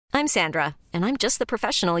I'm Sandra, and I'm just the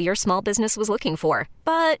professional your small business was looking for.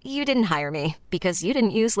 But you didn't hire me because you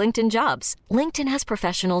didn't use LinkedIn Jobs. LinkedIn has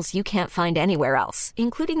professionals you can't find anywhere else,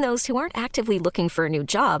 including those who aren't actively looking for a new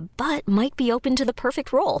job, but might be open to the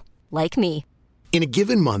perfect role, like me. In a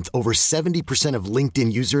given month, over 70% of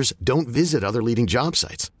LinkedIn users don't visit other leading job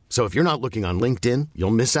sites. So if you're not looking on LinkedIn,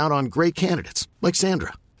 you'll miss out on great candidates like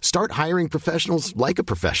Sandra. Start hiring professionals like a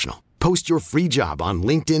professional. Post your free job on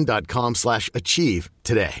linkedin.com/achieve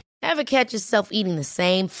today. Ever catch yourself eating the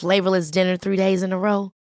same flavorless dinner 3 days in a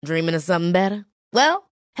row? Dreaming of something better?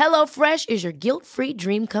 Well, HelloFresh is your guilt-free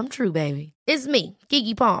dream come true, baby. It's me,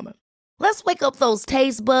 Keke Palmer. Let's wake up those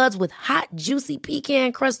taste buds with hot, juicy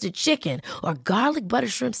pecan-crusted chicken or garlic butter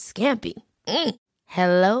shrimp scampi.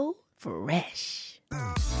 Hello Fresh.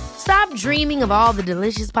 Stop dreaming of all the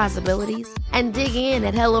delicious possibilities and dig in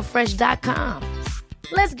at HelloFresh.com.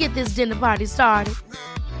 Let's get this dinner party started.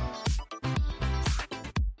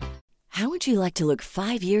 How would you like to look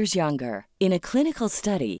 5 years younger? In a clinical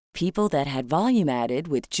study, people that had volume added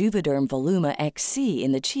with Juvederm Voluma XC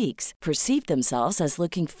in the cheeks perceived themselves as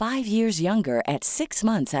looking 5 years younger at 6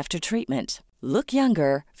 months after treatment. Look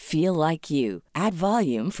younger, feel like you. Add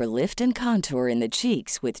volume for lift and contour in the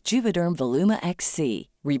cheeks with Juvederm Voluma XC.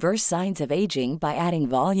 Reverse signs of aging by adding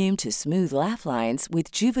volume to smooth laugh lines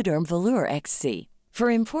with Juvederm Volure XC. For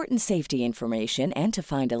important safety information and to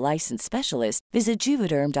find a licensed specialist, visit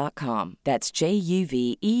Juvederm.com. That's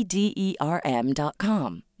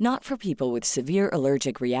JUVEDERM.com. Not for people with severe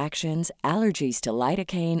allergic reactions, allergies to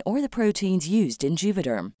lidocaine, or the proteins used in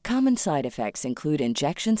Juvederm. Common side effects include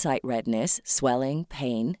injection site redness, swelling,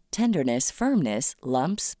 pain, tenderness, firmness,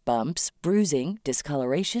 lumps, bumps, bruising,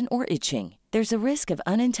 discoloration, or itching. There's a risk of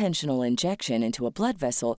unintentional injection into a blood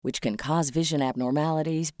vessel, which can cause vision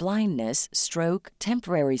abnormalities, blindness, stroke,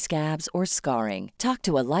 temporary scabs, or scarring. Talk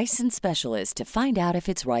to a licensed specialist to find out if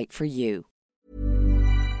it's right for you.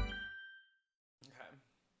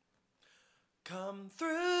 Come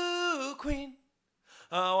through, Queen.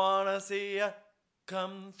 I wanna see ya.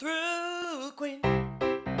 Come through, Queen.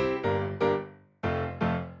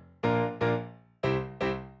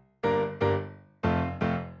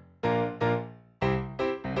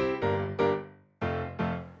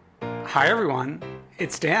 Hi, everyone.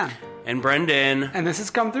 It's Dan. And Brendan. And this has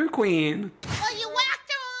Come Through, Queen. Well, you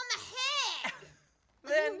whacked her on the head.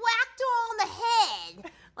 You whacked her on the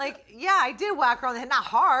head. Like, yeah, I did whack her on the head. Not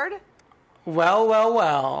hard. Well, well,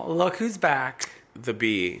 well. Look who's back. The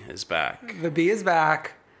bee is back. The bee is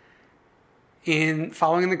back. In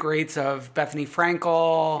following the greats of Bethany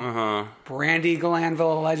Frankel, Brandy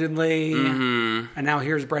Glanville, allegedly, and now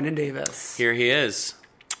here's Brendan Davis. Here he is.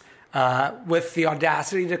 With the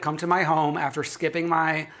audacity to come to my home after skipping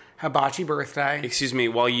my hibachi birthday. Excuse me,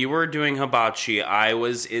 while you were doing hibachi, I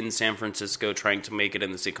was in San Francisco trying to make it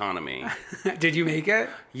in this economy. Did you make it?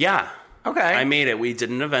 Yeah. Okay. I made it. We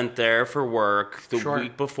did an event there for work. The Sure.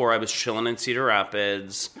 week before, I was chilling in Cedar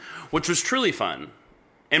Rapids, which was truly fun.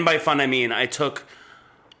 And by fun, I mean I took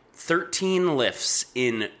 13 lifts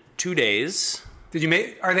in 2 days. Did you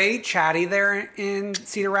make? Are they chatty there in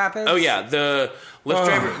Cedar Rapids? Oh yeah, the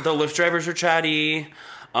lift drivers are chatty.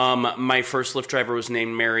 My first lift driver was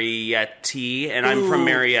named Marietti, and I'm from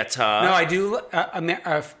Marietta. No, I do.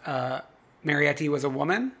 Marietti was a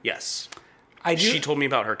woman. Yes, I do. She told me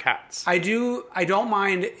about her cats. I do. I don't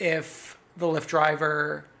mind if the Lyft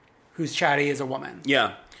driver who's chatty is a woman.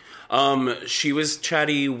 Yeah. She was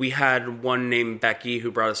chatty. We had one named Becky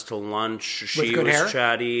who brought us to lunch. She was hair?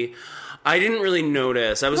 chatty. I didn't really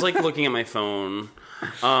notice. I was like looking at my phone.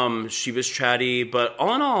 She was chatty, but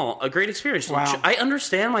all in all, a great experience. Wow. I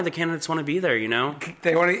understand why the candidates want to be there, you know?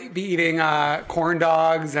 They want to be eating corn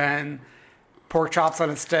dogs and pork chops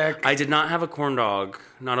on a stick. I did not have a corn dog.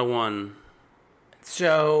 Not a one.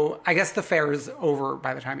 So I guess the fair is over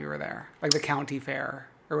by the time you were there. Like the county fair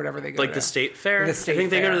or whatever they go to. Like the state fair? The state I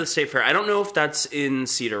think they fair. go to the state fair. I don't know if that's in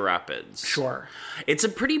Cedar Rapids. Sure. It's a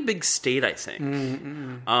pretty big state, I think.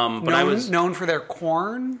 But known for their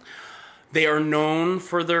corn? They are known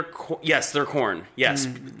for their their corn. Yes.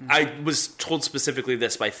 I was told specifically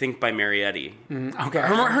this, but I think by Marietti. Okay.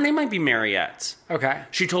 Her name might be Mariette. Okay.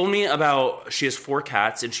 She told me she has 4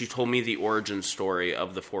 cats, and she told me the origin story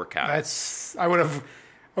of the 4 cats. I would have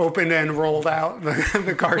opened and rolled out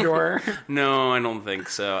the car door. No, I don't think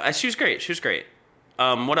so. She was great. She was great.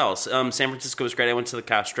 What else? San Francisco was great. I went to the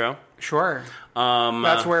Castro. Sure.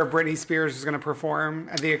 That's where Britney Spears is going to perform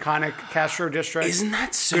at the iconic Castro District. Isn't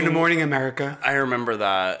that so... Good morning, America. I remember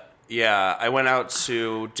that. Yeah. I went out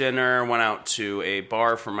to dinner, went out to a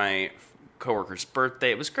bar for my coworker's birthday.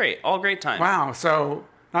 It was great. All great time. Wow. So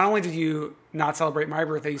Not only did you not celebrate my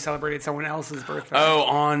birthday, you celebrated someone else's birthday. Oh,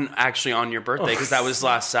 on your birthday, because that was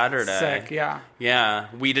last Saturday. Sick, yeah. Yeah,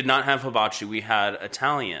 we did not have hibachi. We had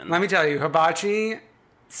Italian. Let me tell you, hibachi,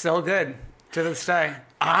 still good to this day.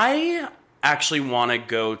 I actually want to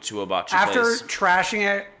go to a hibachi After place. trashing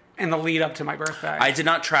it in the lead up to my birthday. I did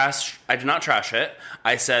not trash it.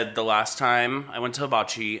 I said the last time I went to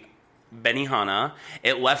hibachi, Benihana,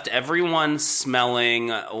 it left everyone smelling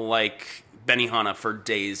like Benihana for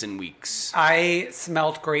days and weeks. I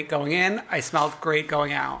smelled great going in. I smelled great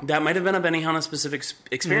going out. That might have been a Benihana specific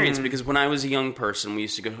experience because when I was a young person, we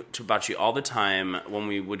used to go to hibachi all the time when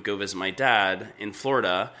we would go visit my dad in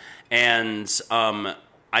Florida, and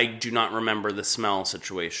I do not remember the smell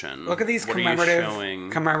situation. Look at these what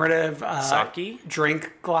commemorative sake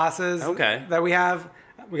drink glasses Okay. that we have.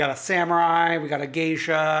 We got a samurai, we got a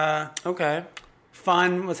geisha. Okay.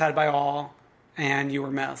 Fun was had by all, and you were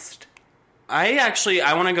missed.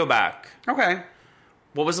 I want to go back. Okay.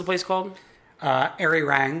 What was the place called? Airy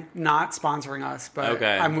Rang, not sponsoring us, but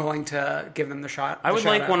Okay. I'm willing to give them the shot. I would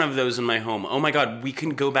like one of those in my home. Oh my god, we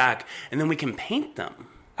can go back and then we can paint them.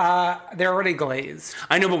 They're already glazed.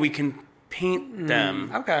 I know, but we can paint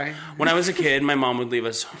them. Okay. When I was a kid, my mom would leave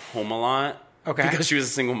us home a lot. Okay. Because she was a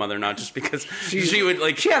single mother, not just because she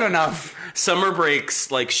would She had enough. summer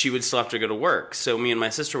breaks, like she would still have to go to work. So me and my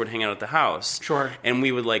sister would hang out at the house. Sure. And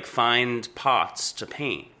we would like find pots to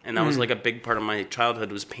paint. And that was like a big part of my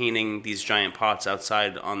childhood was painting these giant pots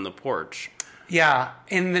outside on the porch. Yeah,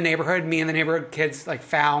 in the neighborhood, me and the neighborhood kids like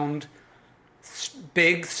found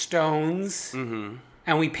big stones, and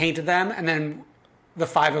we painted them, and then the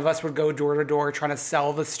five of us would go door to door trying to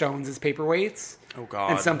sell the stones as paperweights. Oh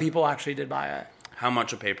god. And some people actually did buy it. How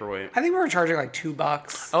much a paperweight? I think we were charging like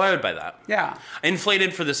 $2. Oh, I would buy that. Yeah,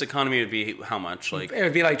 Inflated for this economy would be how much? Like, it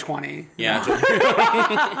would be like 20.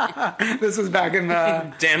 yeah. This was back in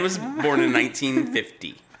the Dan was born in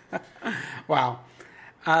 1950. wow.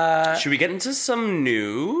 Should we get into some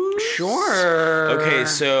news? Sure. Okay,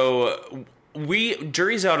 so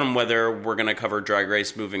jury's out on whether we're going to cover Drag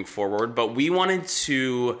Race moving forward, but we wanted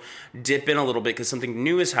to dip in a little bit because something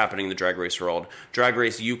new is happening in the Drag Race world. Drag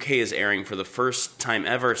Race UK is airing for the first time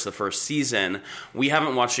ever. It's the first season. We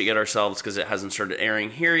haven't watched it yet ourselves because it hasn't started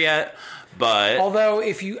airing here yet, but... Although,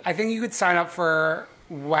 I think you could sign up for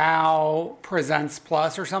WoW Presents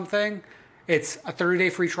Plus or something. It's a 30-day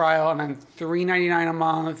free trial and then $3.99 a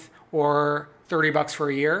month or $30 for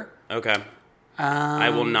a year. Okay. I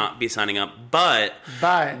will not be signing up, but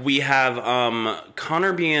we have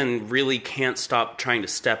Connor Bean really can't stop trying to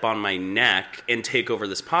step on my neck and take over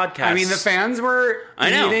this podcast. I mean, the fans were. I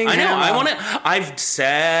know. I want to. I've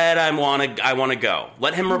said I want to go.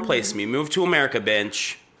 Let him replace me. Move to America,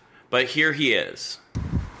 bench. But here he is.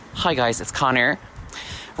 Hi guys, it's Connor.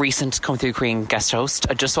 Recent Come Through Queen guest host.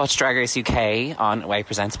 I just watched Drag Race UK on WoW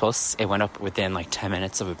Presents Plus. It went up within like 10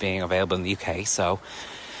 minutes of it being available in the UK, so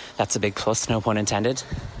that's a big plus, no pun intended.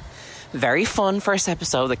 Very fun first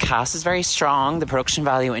episode. The cast is very strong. The production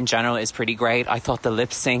value in general is pretty great. I thought the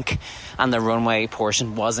lip sync and the runway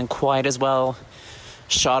portion wasn't quite as well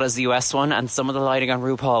shot as the US one, and some of the lighting on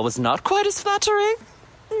RuPaul was not quite as flattering.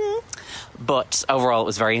 But overall, it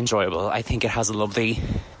was very enjoyable. I think it has a lovely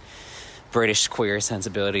British queer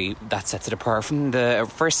sensibility that sets it apart from the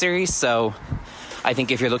first series. So I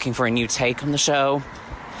think if you're looking for a new take on the show,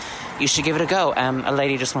 you should give it a go. A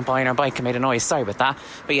lady just went by on her bike and made a noise. Sorry about that.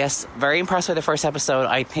 But yes, very impressed with the first episode.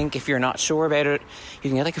 I think if you're not sure about it, you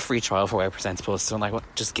can get like a free trial for WoW Presents Plus. So like,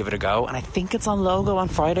 just give it a go. And I think it's on Logo on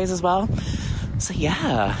Fridays as well. So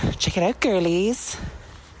yeah, check it out, girlies.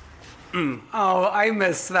 Oh, I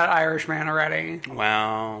missed that Irish man already.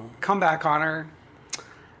 Wow. Come back, Connor.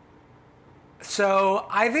 So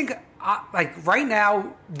I think, like right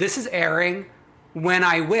now, this is airing when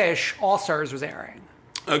I wish All Stars was airing.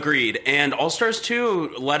 Agreed. And All Stars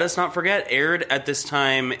 2, let us not forget, aired at this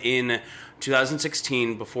time in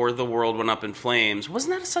 2016 before the world went up in flames.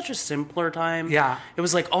 Wasn't that such a simpler time? Yeah. It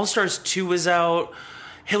was like All Stars 2 was out.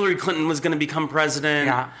 Hillary Clinton was going to become president.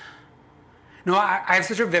 Yeah. No, I have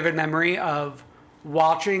such a vivid memory of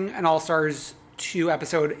watching an All Stars 2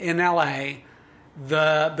 episode in LA.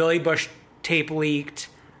 The Billy Bush tape leaked.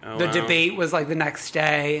 The debate was like the next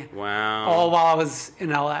day. Wow. All while I was in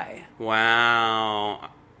LA. Wow.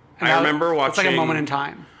 And I remember watching... It's like a moment in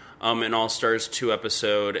time. An All Stars 2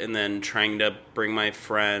 episode and then trying to bring my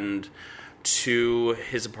friend to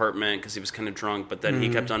his apartment because he was kind of drunk, but then he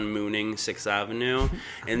kept on mooning 6th Avenue.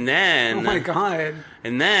 And then... Oh my God.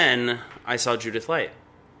 And then I saw Judith Light.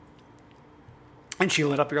 And she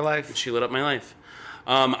lit up your life. She lit up my life.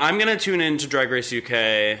 I'm gonna tune into Drag Race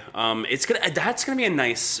UK. That's gonna be a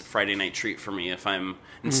nice Friday night treat for me if I'm.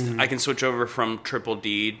 I can switch over from Triple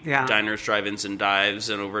D, diners, drive-ins, and dives,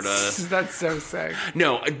 and over to. That's so sick.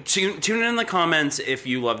 No, tune in the comments if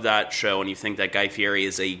you love that show and you think that Guy Fieri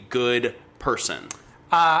is a good person.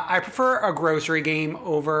 I prefer a grocery game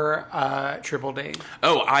over Triple D.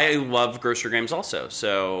 Oh, I love grocery games also,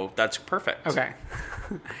 so that's perfect. Okay.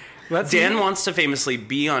 Dan wants to famously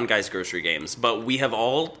be on Guy's Grocery Games, but we have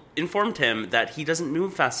all informed him that he doesn't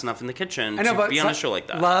move fast enough in the kitchen to be on a show like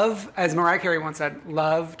that. Love, as Mariah Carey once said,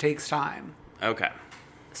 love takes time. Okay.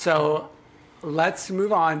 So let's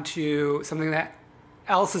move on to something that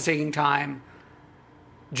else is taking time.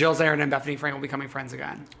 Jill Zarin and Bethany Frankel becoming friends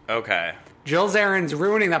again. Okay. Jill Zarin's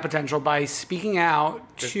ruining that potential by speaking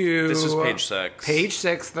out to... This was page 6. Page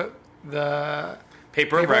 6, the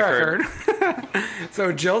paper record.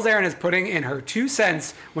 So Jill Zarin is putting in her 2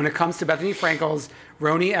 cents when it comes to Bethany Frankel's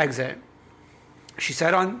Roni exit. She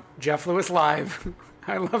said on Jeff Lewis Live,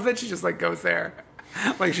 I love that she just like goes there.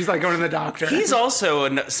 Like she's like going to the doctor. He's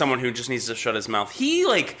also someone who just needs to shut his mouth. He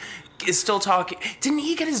like is still talking. Didn't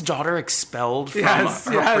he get his daughter expelled from her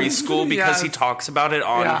preschool because he talks about it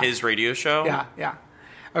on his radio show? Yeah.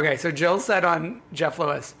 Okay, so Jill said on Jeff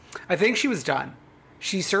Lewis, I think she was done.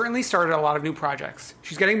 She certainly started a lot of new projects.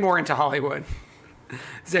 She's getting more into Hollywood.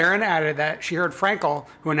 Zarin added that she heard Frankel,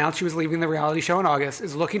 who announced she was leaving the reality show in August,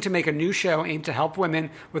 is looking to make a new show aimed to help women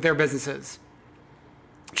with their businesses.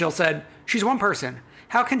 Jill said, she's one person.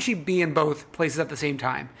 How can she be in both places at the same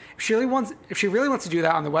time? If she really wants to do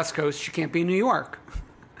that on the West Coast, she can't be in New York.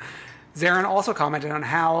 Zarin also commented on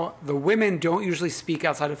how the women don't usually speak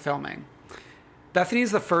outside of filming. Bethany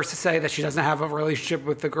is the first to say that she doesn't have a relationship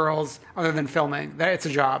with the girls other than filming, that it's a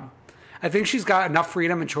job. I think she's got enough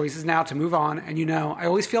freedom and choices now to move on, and I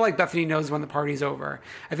always feel like Bethany knows when the party's over.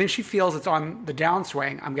 I think she feels it's on the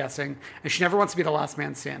downswing, I'm guessing, and she never wants to be the last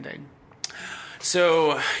man standing.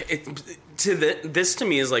 So, this to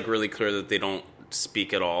me is like really clear that they don't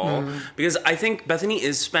speak at all, because I think Bethany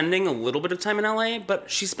is spending a little bit of time in LA,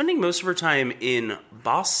 but she's spending most of her time in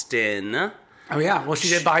Boston. Oh, yeah. Well, she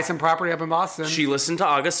did buy some property up in Boston. She listened to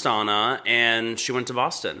Augustana, and she went to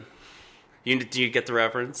Boston. Do you get the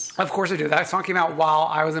reference? Of course I do. That song came out while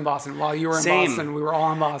I was in Boston. While you were in Boston, we were all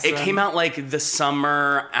in Boston. It came out, like, the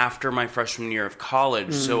summer after my freshman year of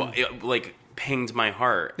college, so it, like, pinged my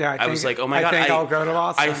heart. Yeah, I was like, oh, my God. I think I'll go to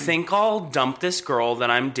Boston. I think I'll dump this girl that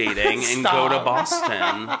I'm dating and go to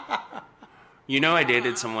Boston. I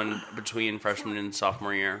dated someone between freshman and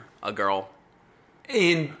sophomore year. A girl.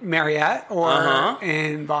 In Marietta or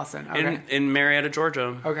in Boston? Okay. In Marietta,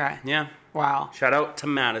 Georgia. Okay. Yeah. Wow. Shout out to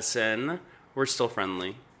Madison. We're still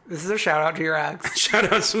friendly. This is a shout out to your ex. Shout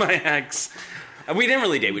out to my ex. We didn't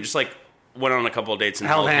really date. We just like went on a couple of dates and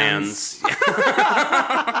held hands. I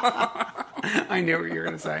knew what you were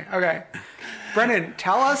going to say. Okay. Brendan,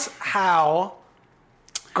 tell us how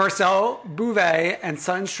Garcelle Beauvais and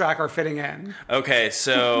Sutton Stracke are fitting in. Okay,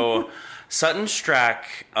 so Sutton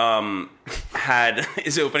Stracke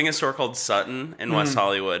is opening a store called Sutton in West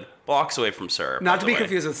Hollywood, blocks away from SUR. Not to be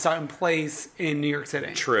confused with Sutton Place in New York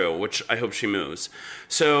City. True, which I hope she moves.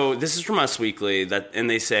 So this is from Us Weekly, and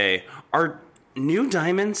they say, are New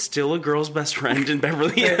Diamond still a girl's best friend in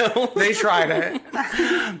Beverly Hills? They tried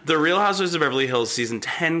it. The Real Housewives of Beverly Hills Season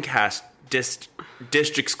 10 cast dished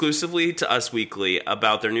exclusively to Us Weekly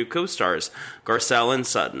about their new co-stars, Garcelle and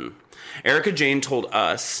Sutton. Erica Jane told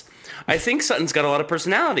Us, I think Sutton's got a lot of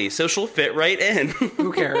personality, so she'll fit right in.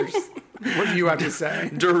 Who cares? What do you have to say?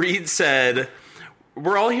 Dorit said,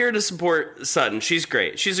 we're all here to support Sutton. She's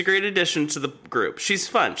great. She's a great addition to the group. She's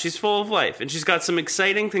fun. She's full of life. And she's got some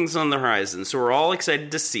exciting things on the horizon. So we're all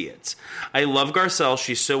excited to see it. I love Garcelle.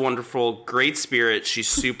 She's so wonderful. Great spirit. She's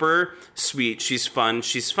super sweet. She's fun.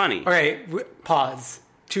 She's funny. Okay, pause.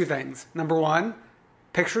 2 things. Number 1,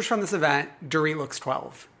 pictures from this event, Dorit looks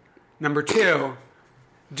 12. Number 2,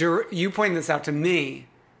 you pointed this out to me,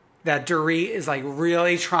 that Dorit is like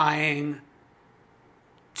really trying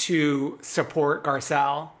to support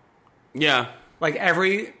Garcelle. Yeah. Like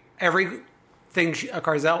everything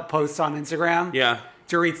Garcelle posts on Instagram. Yeah.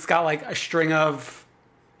 Dorit's got like a string of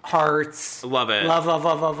hearts. Love it.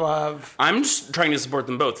 Love. I'm just trying to support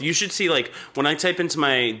them both. You should see, like, when I type into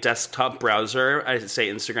my desktop browser, I say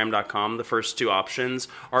Instagram.com, the first 2 options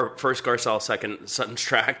are first Garcelle, second Sutton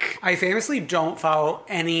Stracke. I famously don't follow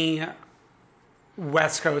any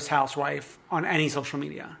West Coast housewife on any social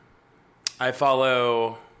media. I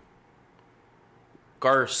follow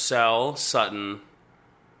Garcelle, Sutton.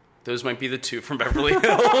 Those might be the 2 from Beverly Hills.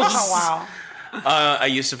 Wow. I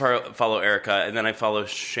used to follow Erica, and then I follow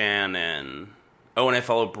Shannon. Oh, and I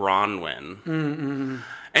follow Bronwyn. Mm-hmm.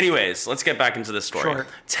 Anyways, let's get back into the story. Sure.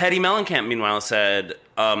 Teddy Mellencamp, meanwhile, said,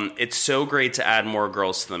 it's so great to add more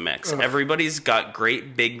girls to the mix. Ugh. Everybody's got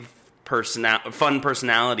great, big, fun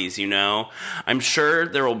personalities, you know? I'm sure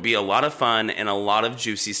there will be a lot of fun and a lot of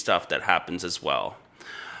juicy stuff that happens as well.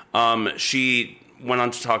 She went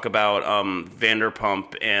on to talk about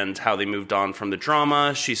Vanderpump and how they moved on from the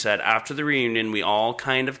drama. She said, after the reunion, we all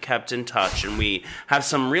kind of kept in touch, and we have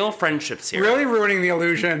some real friendships here. Really ruining the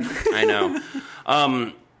illusion. I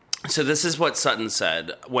know. So this is what Sutton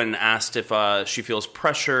said when asked if she feels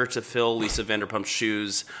pressure to fill Lisa Vanderpump's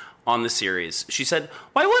shoes on the series. She said,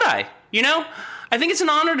 why would I? You know, I think it's an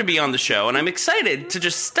honor to be on the show, and I'm excited to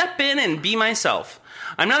just step in and be myself.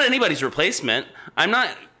 I'm not anybody's replacement. I'm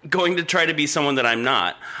not going to try to be someone that I'm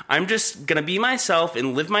not. I'm just going to be myself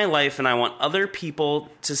and live my life, and I want other people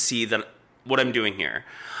to see that what I'm doing here.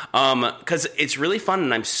 Because it's really fun,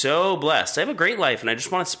 and I'm so blessed. I have a great life, and I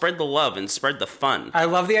just want to spread the love and spread the fun. I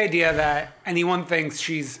love the idea that anyone thinks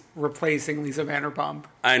she's replacing Lisa Vanderpump.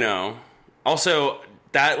 I know. Also,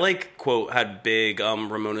 that, like, quote had big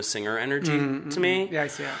Ramona Singer energy to me. Yeah, I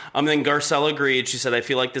see it. Then Garcelle agreed. She said, I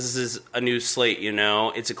feel like this is a new slate, you know?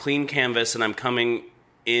 It's a clean canvas, and I'm coming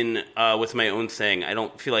in with my own thing. I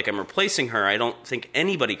don't feel like I'm replacing her. I don't think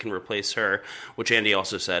anybody can replace her, which Andy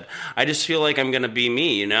also said. I just feel like I'm going to be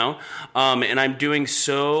me, you know? And I'm doing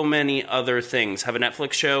so many other things. Have a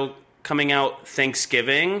Netflix show coming out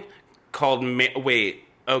Thanksgiving called...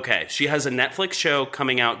 She has a Netflix show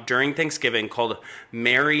coming out during Thanksgiving called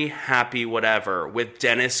Merry Happy Whatever with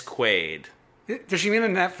Dennis Quaid. Does she mean a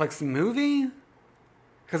Netflix movie?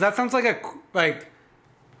 Because that sounds like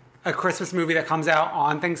a Christmas movie that comes out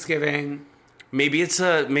on Thanksgiving. Maybe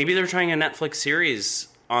they're trying a Netflix series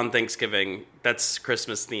on Thanksgiving that's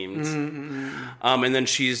Christmas themed. And then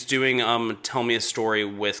she's doing Tell Me a Story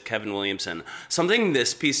with Kevin Williamson. Something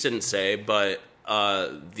this piece didn't say, but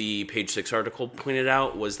the Page Six article pointed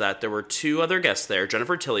out was that there were two other guests there.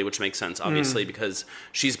 Jennifer Tilly, which makes sense, obviously, because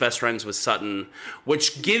she's best friends with Sutton,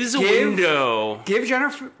 which gives a window. Give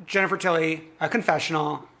Jennifer Tilly a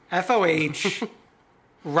confessional, FOH,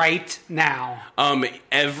 right now.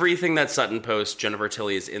 Everything that Sutton posts, Jennifer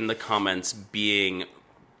Tilly is in the comments being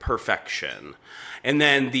perfection. And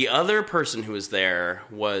then the other person who was there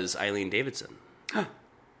was Eileen Davidson.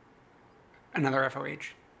 Another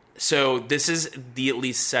FOH. So this is the at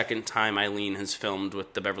least second time Eileen has filmed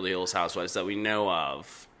with the Beverly Hills Housewives that we know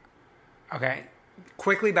of. Okay.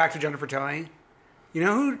 Quickly back to Jennifer Tilly. You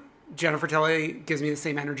know who Jennifer Tilly gives me the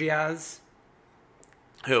same energy as?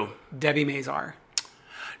 Who? Debbie Mazar.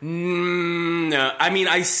 No, I mean,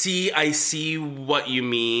 I see what you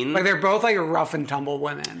mean. Like, they're both, like, rough and tumble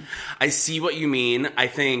women. I see what you mean. I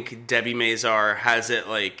think Debbie Mazar has it,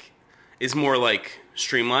 like, is more, like,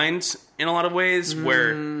 streamlined in a lot of ways,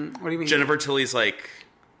 where what do you mean? Jennifer Tilly's, like,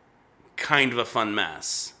 kind of a fun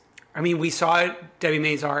mess. I mean, we saw Debbie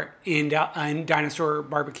Mazar in Dinosaur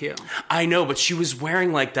Barbecue. I know, but she was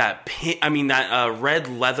wearing, like, that red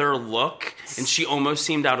leather look, and she almost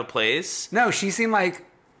seemed out of place. No, she seemed like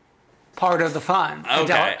part of the fun at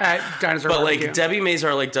Dinosaur Barbecue. But, like, Debbie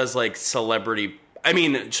Mazar, like, does, like,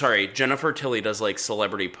 Jennifer Tilly does, like,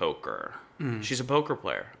 celebrity poker. She's a poker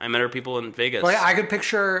player. I met her people in Vegas. Well, I could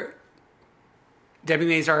picture Debbie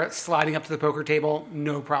Mazar sliding up to the poker table,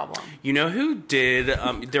 no problem. You know who did?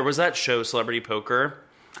 There was that show, Celebrity Poker,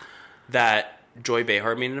 that Joy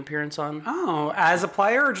Behar made an appearance on. Oh, as a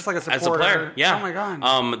player or just like a supporter? As a player, yeah. Oh my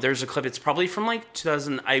god. There's a clip. It's probably from like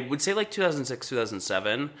 2000. I would say like 2006,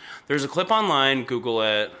 2007. There's a clip online. Google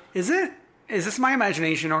it. Is it? Is this my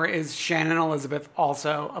imagination, or is Shannon Elizabeth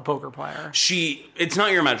also a poker player? It's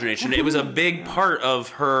not your imagination. It was a big part of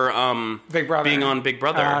her Big Brother. being on Big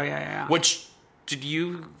Brother. Oh, yeah. Which, did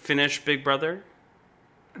you finish Big Brother?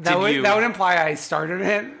 That would imply I started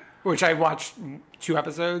it, which I watched 2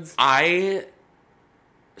 episodes. I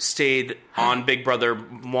stayed on Big Brother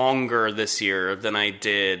longer this year than I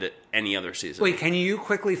did any other season. Wait, can you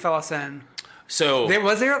quickly fill us in? So there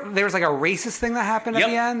was like a racist thing that happened at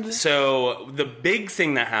the end? So the big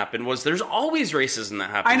thing that happened was there's always racism that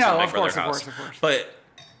happens I know, in Big of Brother course, House. Of course. But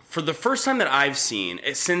for the first time that I've seen,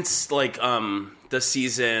 since like the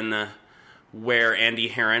season where Andy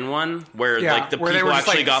Herron won, where like the people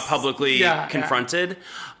actually got publicly confronted,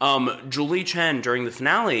 Julie Chen during the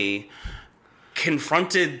finale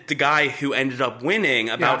confronted the guy who ended up winning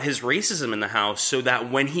about his racism in the house, so that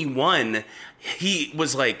when he won, he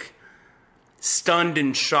was like stunned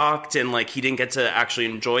and shocked, and like he didn't get to actually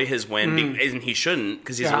enjoy his win, and he shouldn't,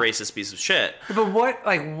 because he's a racist piece of shit. But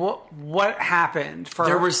what happened?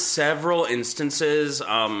 There were several instances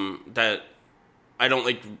that I don't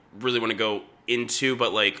like really want to go into,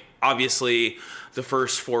 but like obviously the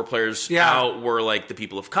first 4 players Yeah. out were like the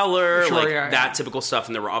people of color, Sure, like yeah, that yeah. typical stuff,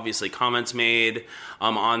 and there were obviously comments made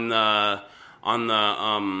on the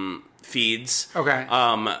feeds. Okay.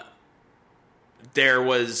 There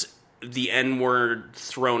was the N-word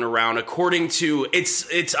thrown around according to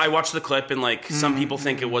it's I watched the clip, and like some people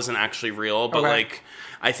think it wasn't actually real, but Okay. like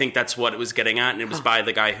I think that's what it was getting at, and it was by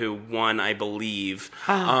the guy who won, I believe.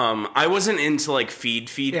 I wasn't into like feed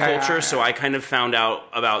Yeah, culture, yeah. so I kind of found out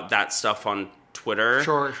about that stuff on Twitter.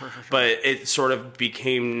 Sure. But it sort of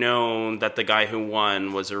became known that the guy who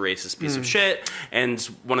won was a racist piece of shit, and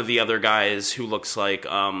one of the other guys who looks like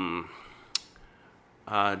Jason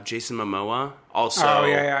Momoa, also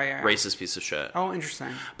yeah. racist piece of shit. Oh, interesting.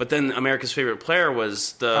 But then America's favorite player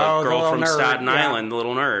was the Oh, the girl little from nerd, Staten yeah. Island, the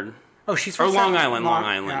little nerd. Oh, she's Or from Long Staten- Island, Long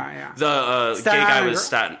Island. Yeah. The Staten gay guy Island was girl-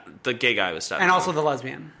 Staten. The gay guy was Staten. And Island. also the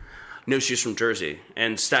lesbian. No, she's from Jersey,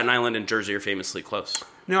 and Staten Island and Jersey are famously close.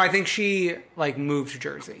 No, I think she like moved to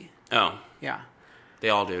Jersey. Oh, Yeah. they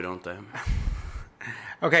all do, don't they?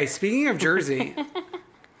 Okay, speaking of Jersey,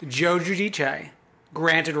 Joe Giudice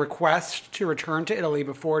granted request to return to Italy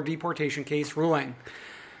before deportation case ruling.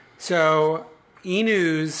 So, E!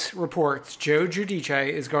 News reports Joe Giudice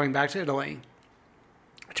is going back to Italy.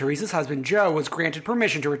 Teresa's husband, Joe, was granted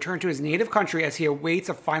permission to return to his native country as he awaits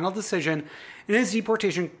a final decision in his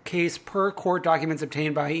deportation case per court documents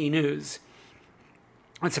obtained by E! News.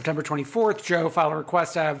 On September 24th, Joe filed a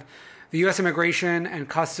request to have the U.S. Immigration and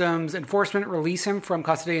Customs Enforcement release him from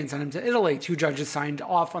custody and send him to Italy. 2 judges signed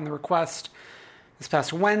off on the request this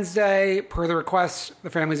past Wednesday. Per the request, the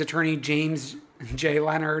family's attorney, James J.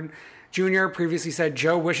 Leonard Jr., previously said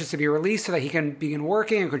Joe wishes to be released so that he can begin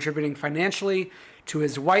working and contributing financially to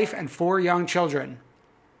his wife and 4 young children.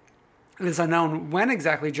 It is unknown when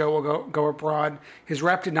exactly Joe will go abroad. His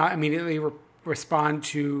rep did not immediately respond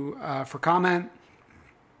for comment.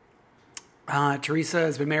 Teresa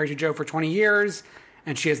has been married to Joe for 20 years,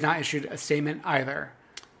 and she has not issued a statement either.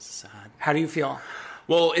 Sad. How do you feel?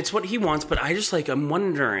 Well, it's what he wants, but I just I'm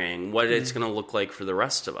wondering what it's going to look like for the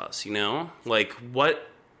rest of us, you know? Like what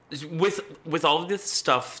with all of this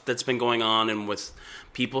stuff that's been going on, and with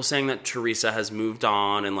people saying that Teresa has moved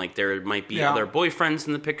on, and like there might be other boyfriends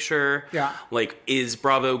in the picture. Yeah. Like, is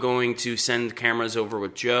Bravo going to send cameras over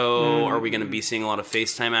with Joe? Are we going to be seeing a lot of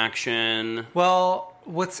FaceTime action? Well,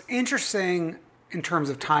 what's interesting in terms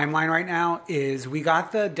of timeline right now is we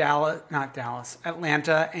got the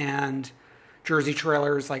Atlanta and Jersey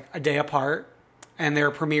trailers like a day apart, and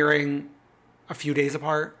they're premiering a few days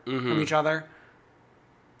apart from each other.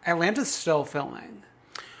 Atlanta's still filming.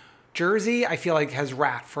 Jersey, I feel like, has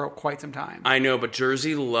wrapped for quite some time. I know, but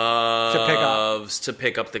Jersey loves to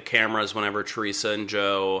pick up the cameras whenever Teresa and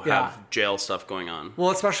Joe have jail stuff going on. Well,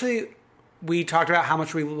 especially, we talked about how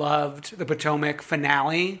much we loved the Potomac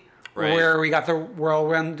finale, where we got the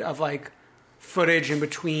whirlwind of like footage in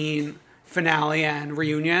between finale and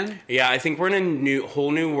reunion. Yeah, I think we're in a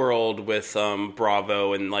whole new world with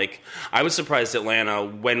Bravo, and like I was surprised Atlanta,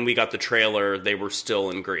 when we got the trailer, they were still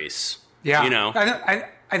in Greece. Yeah, you know,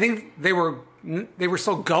 I think they were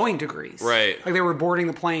still going to Greece, right? Like they were boarding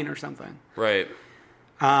the plane or something, right?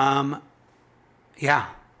 Yeah.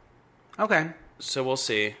 Okay. So we'll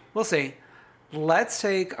see. We'll see. Let's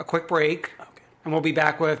take a quick break, and we'll be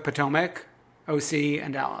back with Potomac, OC,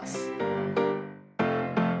 and Dallas.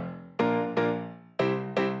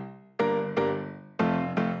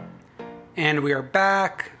 And we are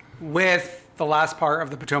back with the last part of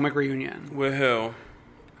the Potomac reunion. Woohoo.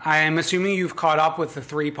 I'm assuming you've caught up with the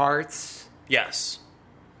 3 parts. Yes.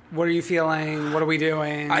 What are you feeling? What are we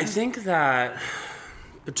doing? I think that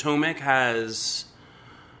Potomac has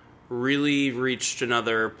really reached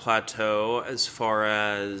another plateau as far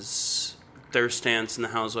as their stance in the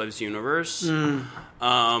Housewives universe.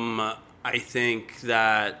 I think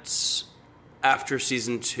that after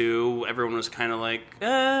season 2, everyone was kind of like,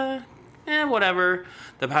 whatever.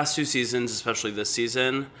 The past 2 seasons, especially this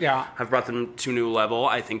season, have brought them to a new level.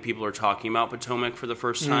 I think people are talking about Potomac for the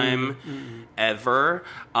first time ever.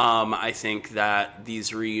 I think that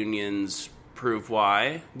these reunions prove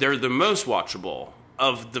why. They're the most watchable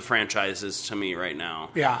of the franchises to me right now.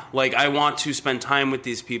 Yeah. Like, I want to spend time with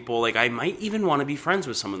these people. Like, I might even want to be friends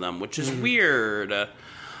with some of them, which is weird.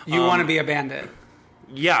 You want to be a bandit.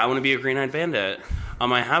 Yeah, I want to be a green-eyed bandit.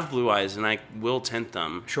 I have blue eyes, and I will tint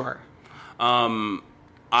them. Sure. One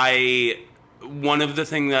of the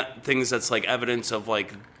things that's like evidence of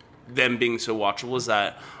like them being so watchable is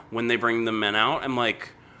that when they bring the men out, I'm like,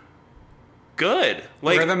 good.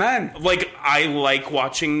 Like, where are the men? Like, I like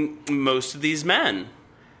watching most of these men.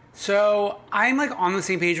 So I'm like on the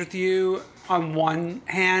same page with you on one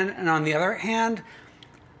hand, and on the other hand,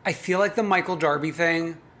 I feel like the Michael Darby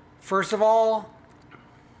thing, first of all,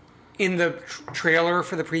 in the trailer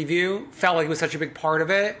for the preview, felt like it was such a big part of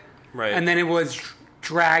it. Right. And then it was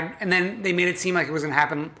dragged, and then they made it seem like it was going to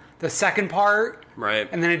happen the second part. Right.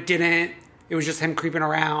 And then it didn't. It was just him creeping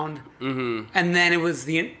around. Mm-hmm. And then it was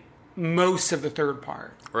the most of the third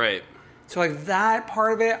part. Right. So like that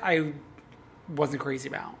part of it, I wasn't crazy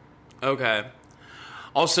about. Okay.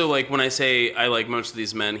 Also, like when I say I like most of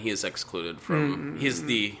these men, he is excluded from. He's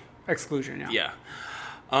the exclusion. Yeah.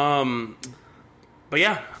 Yeah. But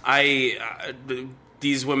yeah,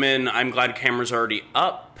 these women. I'm glad cameras are already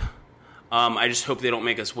up. I just hope they don't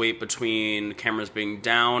make us wait between cameras being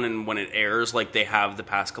down and when it airs, like they have the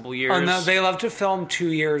past couple years. Oh no, they love to film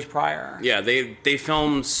 2 years prior. Yeah, they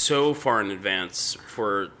film so far in advance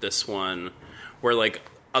for this one, where like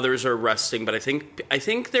others are resting. But I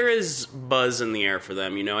think there is buzz in the air for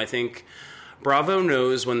them. You know, I think Bravo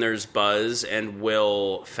knows when there's buzz and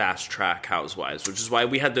will fast track Housewives, which is why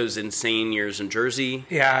we had those insane years in Jersey.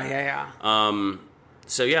 Yeah.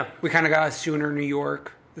 So yeah, we kind of got a sooner New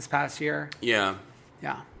York this past year. Yeah.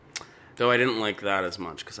 Though I didn't like that as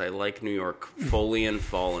much because I like New York fully in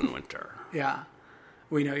fall and winter. Yeah,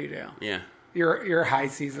 we know you do. Yeah. You're high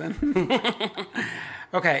season.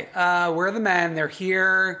 Okay, where are the men? They're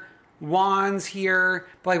here. Juan's here.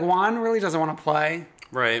 But like Juan really doesn't want to play.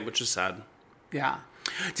 Right, which is sad. Yeah.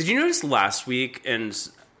 Did you notice last week, and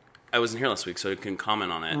I wasn't here last week so I couldn't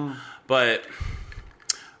comment on it, but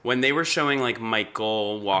when they were showing like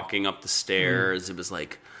Michael walking up the stairs, it was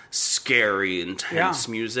like scary, intense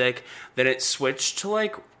music. Then it switched to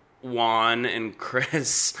like Juan and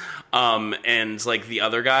Chris and like the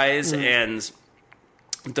other guys, and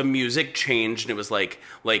the music changed, and it was like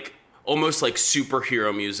almost like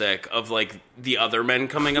superhero music of like the other men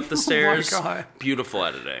coming up the stairs. Oh my God. Beautiful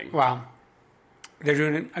editing. Wow. They're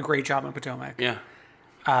doing a great job in Potomac. Yeah.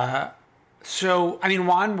 So, I mean,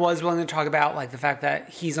 Juan was willing to talk about like the fact that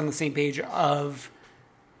he's on the same page of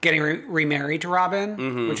getting remarried to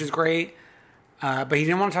Robin, which is great. But he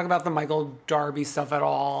didn't want to talk about the Michael Darby stuff at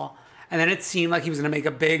all. And then it seemed like he was going to make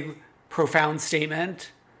a big, profound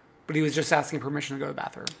statement, but he was just asking permission to go to the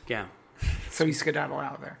bathroom. Yeah. So he skedaddled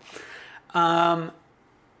out of there.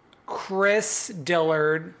 Chris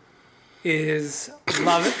Dillard is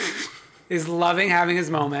loving having his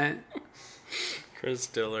moment. Chris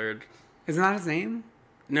Dillard. Isn't that his name?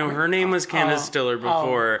 No, her name was Candace Dillard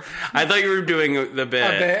before. I thought you were doing the bit.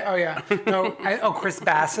 A bit? Oh, yeah. No, Chris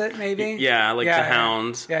Bassett, maybe? Yeah, like the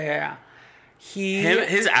Hound. Yeah.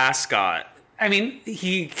 His ascot. I mean,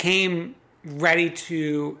 he came ready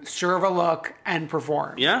to serve a look and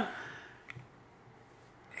perform. Yeah.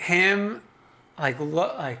 Him,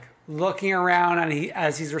 looking around and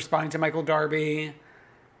as he's responding to Michael Darby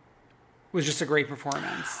was just a great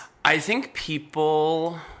performance. I think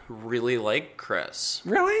people really like Chris.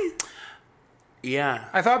 Really? Yeah.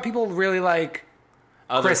 I thought people really like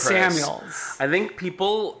Chris Samuels. I think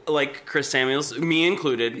people like Chris Samuels, me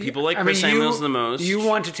included. People like Chris Samuels the most. You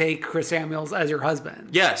want to take Chris Samuels as your husband.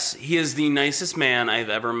 Yes. He is the nicest man I've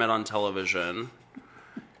ever met on television.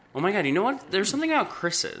 Oh my God, you know what? There's something about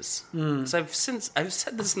Chris's. Because I've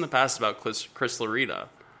said this in the past about Chris Larita.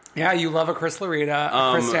 Yeah, you love a Chris Larita,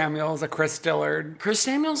 a Chris Samuels, a Chris Dillard. Chris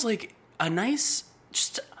Samuels, like a nice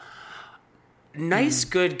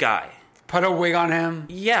good guy. Put a wig on him.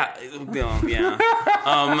 Yeah.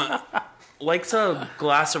 Likes a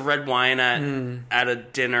glass of red wine at a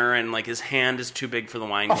dinner, and like his hand is too big for the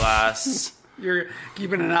wine glass. You're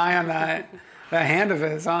keeping an eye on that hand of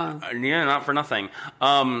his, huh? Yeah, not for nothing.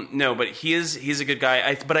 No, but he's a good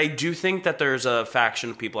guy. But I do think that there's a faction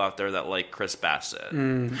of people out there that like Chris Bassett.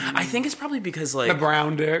 I think it's probably because like the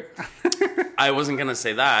brown dick. I wasn't gonna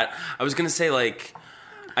say that. I was gonna say like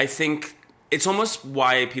I think it's almost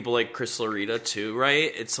why people like Chris Larita too,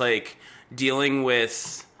 right? It's like dealing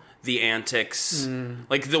with the antics,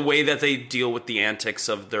 like the way that they deal with the antics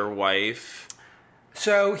of their wife.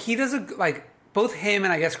 So he does both him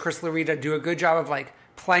and I guess Chris Larita do a good job of like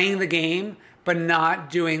playing the game, but not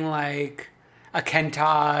doing like a Ken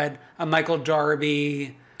Todd, a Michael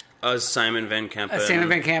Darby, a Simon Van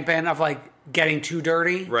Kempen, of like getting too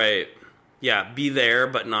dirty. Right. Yeah. Be there,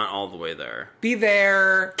 but not all the way there. Be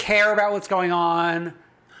there, care about what's going on,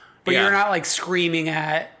 but you're not like screaming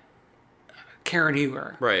at Karen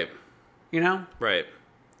Huger. Right. You know? Right.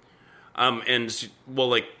 And well,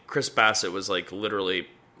 like Chris Bassett was like literally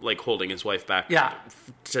like holding his wife back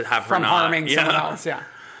to have her from harming someone else. Yeah.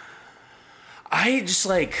 I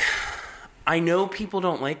know people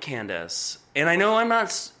don't like Candace, and I know I'm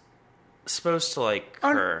not supposed to like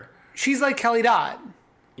her. She's like Kelly Dodd.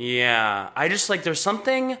 Yeah, I just like there's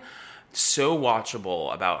something so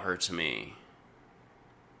watchable about her to me.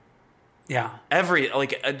 Yeah.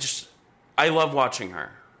 I love watching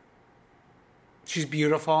her. She's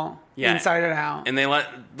beautiful. Yeah. Inside and out. And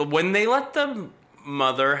when they let the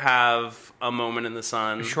mother have a moment in the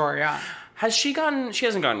sun. Sure, yeah. She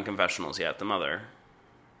hasn't gotten confessionals yet, the mother.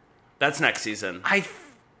 That's next season.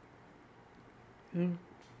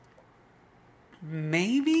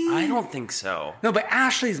 Maybe? I don't think so. No, but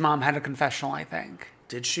Ashley's mom had a confessional, I think.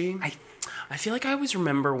 Did she? I feel like I always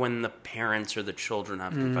remember when the parents or the children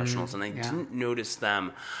have confessionals, and I didn't notice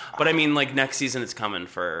them. But I mean, like, next season it's coming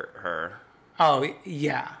for her. Oh,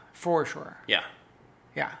 yeah, for sure. Yeah.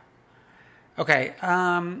 Yeah. Okay,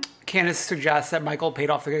 Candace suggests that Michael paid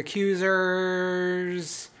off the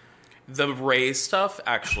accusers. The Ray stuff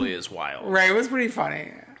actually is wild. Ray was pretty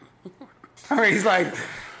funny. He's like,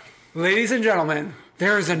 ladies and gentlemen,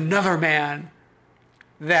 there is another man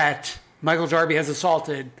that Michael Darby has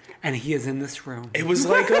assaulted, and he is in this room. It was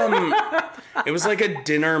like a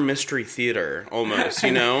dinner mystery theater almost,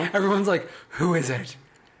 you know? Everyone's like, who is it?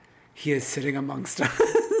 He is sitting amongst us.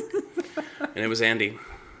 And it was Andy.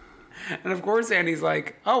 And of course Andy's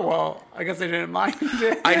like, oh, well, I guess I didn't mind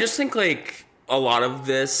it. I just think, like, a lot of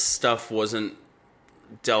this stuff wasn't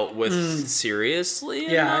dealt with seriously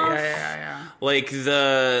enough. Yeah. Like,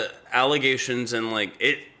 the allegations and, like,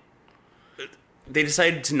 they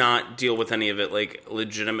decided to not deal with any of it, like,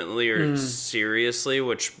 legitimately or seriously,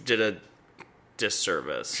 which did a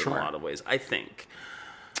disservice in a lot of ways, I think.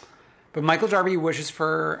 But Michael Darby wishes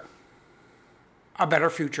for a better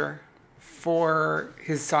future for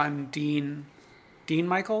his son, Dean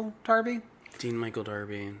Michael Darby? Dean Michael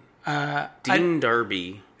Darby. Dean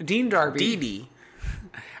Darby. Dee.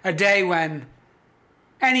 A day when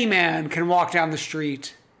any man can walk down the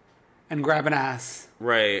street and grab an ass.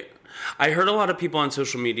 Right. I heard a lot of people on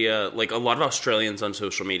social media, like a lot of Australians on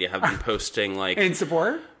social media have been posting like... In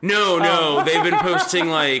support? No. They've been posting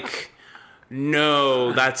like...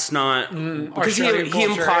 No, that's not... Because he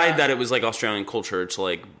implied that it was like Australian culture to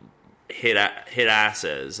like hit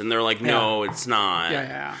asses. And they're like, no, it's not.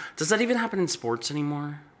 Yeah. Does that even happen in sports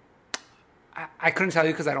anymore? I couldn't tell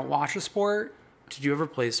you because I don't watch a sport. Did you ever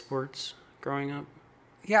play sports growing up?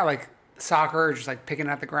 Yeah, like soccer, just like picking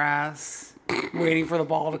at the grass, waiting for the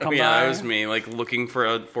ball to come by. Yeah, that was me, like looking for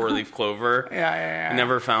a 4-leaf clover. Yeah. I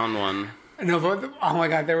never found one. No, but oh my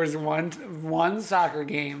God, there was one soccer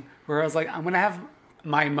game where I was like, I'm going to have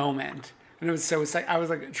my moment. And it was I was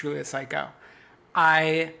like truly a psycho.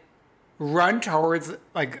 I run towards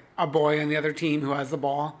like a boy on the other team who has the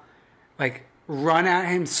ball, like run at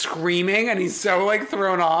him screaming, and he's so like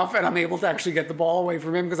thrown off, and I'm able to actually get the ball away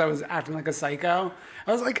from him because I was acting like a psycho.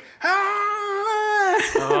 I was like, ah!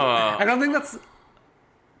 I don't think that's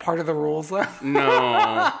part of the rules though.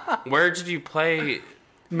 No. Where did you play?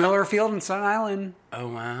 Miller Field in Staten Island. Oh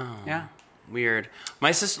wow. Yeah. Weird.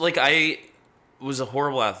 My sister, like, I was a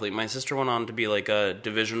horrible athlete. My sister went on to be like a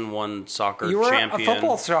Division I soccer champion. You were a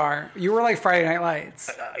football star. You were like Friday Night Lights.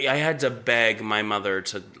 I had to beg my mother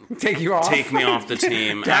to take me off the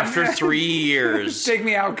team after 3 years. Take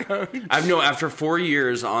me out, coach. After 4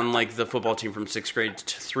 years on like the football team from 6th grade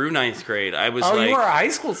through 9th grade, I was you were a high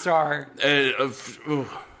school star.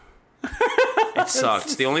 It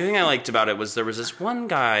sucked. The only thing I liked about it was there was this one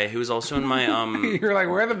guy who was also in my You're like,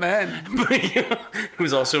 where are the men? Who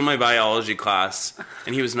was also in my biology class,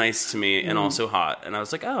 and he was nice to me and also hot, and I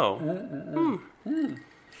was like, oh.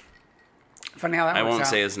 Funny how that I works won't out.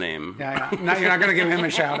 say his name. Yeah. No, you're not going to give him a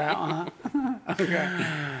shout out, huh?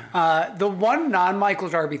 Okay. The one non-Michael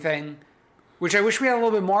Darby thing, which I wish we had a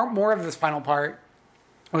little bit more of this final part,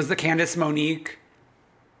 was the Candace Monique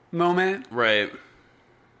moment. Right.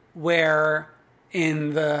 Where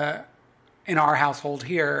in our household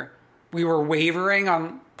here, we were wavering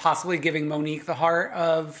on possibly giving Monique the heart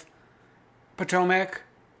of Potomac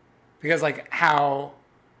because like how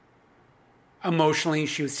emotionally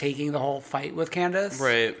she was taking the whole fight with Candace.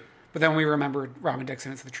 Right. But then we remembered Robin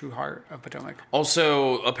Dixon is the true heart of Potomac.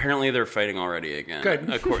 Also, apparently they're fighting already again. Good.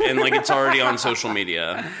 And like it's already on social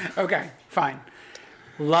media. Okay, fine.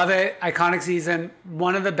 Love it. Iconic season.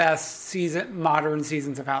 One of the best modern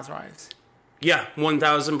seasons of Housewives. Yeah,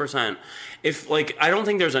 1,000%. If like, I don't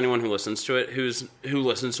think there's anyone who listens to it who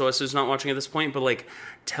listens to us who's not watching at this point. But like,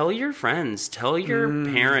 tell your friends, tell your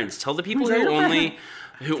parents, tell the people who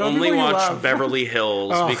only watch Beverly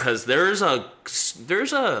Hills because there's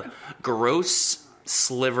a gross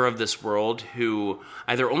sliver of this world who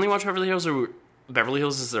either only watch Beverly Hills or Beverly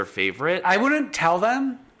Hills is their favorite. I wouldn't tell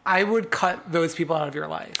them. I would cut those people out of your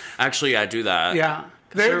life. Actually, yeah, do that. Yeah.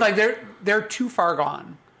 They're too far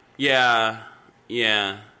gone. Yeah.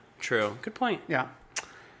 True. Good point. Yeah.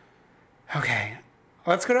 Okay.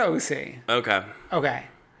 Let's go to OC. Okay.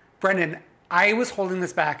 Brendan, I was holding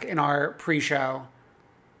this back in our pre-show.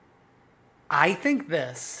 I think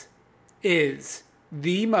this is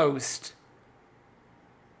the most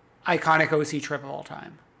iconic OC trip of all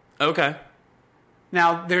time. Okay.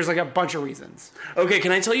 Now, there's like a bunch of reasons. Okay,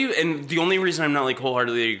 can I tell you, and the only reason I'm not like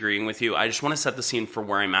wholeheartedly agreeing with you, I just want to set the scene for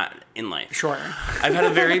where I'm at in life. Sure. I've had a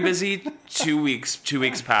very busy 2 weeks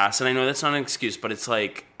pass, and I know that's not an excuse, but it's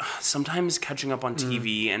like sometimes catching up on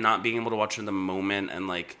TV and not being able to watch in the moment and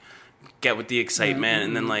like get with the excitement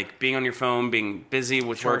and then like being on your phone, being busy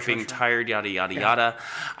with work, being tired, yada, yada, yada.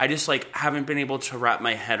 I just like haven't been able to wrap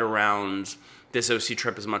my head around this OC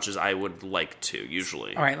trip as much as I would like to,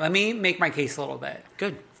 usually. All right, let me make my case a little bit.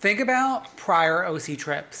 Good. Think about prior OC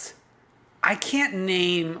trips. I can't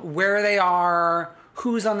name where they are,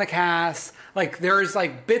 who's on the cast. Like, there's,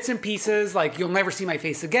 like, bits and pieces. Like, you'll never see my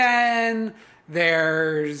face again.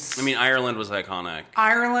 There's... I mean, Ireland was iconic.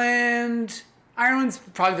 Ireland's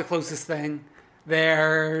probably the closest thing.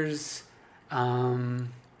 There's...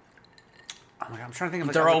 Oh my God, I'm trying to think of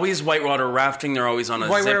like... They're always whitewater rafting. They're always on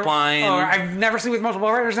a zip line. Oh, I've never seen with multiple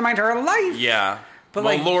writers in my entire life. Yeah. But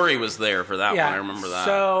well, like, Lori was there for that one. I remember that.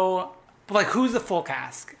 So, but like, who's the full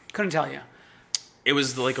cast? Couldn't tell you. It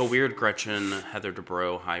was like a weird Gretchen, Heather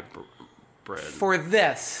Dubrow hybrid. For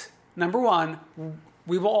this, number one,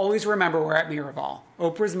 we will always remember we're at Miraval.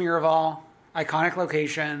 Oprah's Miraval, iconic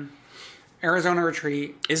location, Arizona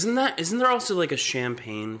retreat. Isn't there also like a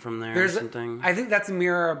champagne from there or something? I think that's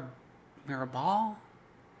Mirabal?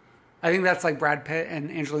 I think that's like Brad Pitt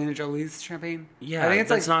and Angelina Jolie's champagne. Yeah, I think it's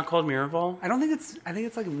that's like, not called Miraval? I think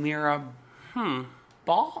it's like Mirabal?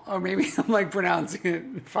 Or maybe I'm like pronouncing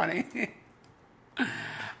it funny.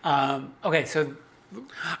 Okay, so...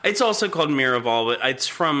 It's also called Miraval, but it's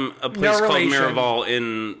from a place called Miraval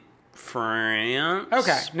in France.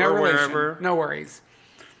 Okay, no relation. Wherever. No worries.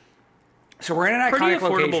 So we're in an iconic location. Pretty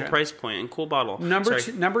affordable location. price point and cool bottle.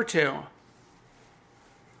 Number two.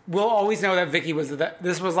 We'll always know that Vicky was...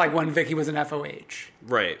 This was like when Vicky was an FOH.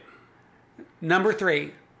 Right. Number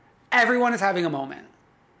three. Everyone is having a moment.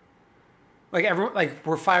 Like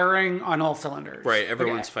we're firing on all cylinders. Right,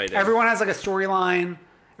 everyone's fighting. Everyone has like a storyline.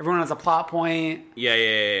 Everyone has a plot point.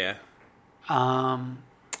 Yeah.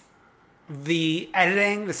 The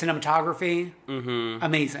editing, the cinematography,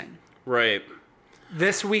 amazing. Right.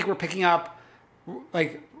 This week we're picking up,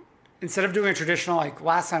 like, instead of doing a traditional, like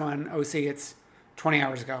last time on OC, it's 20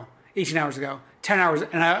 hours ago, 18 hours ago, 10 hours,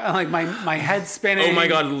 and I like my head's spinning. Oh my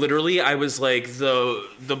God, literally, I was like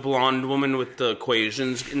the blonde woman with the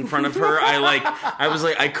equations in front of her. I was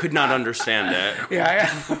like, I could not understand it.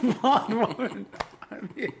 Yeah, the blonde woman.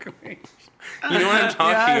 The equation. You know what I'm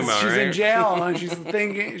talking about, she's right? She's in jail and she's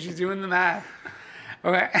thinking, she's doing the math.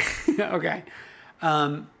 Okay. Okay.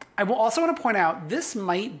 I will also want to point out, this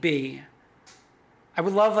might be, I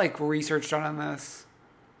would love like research done on this.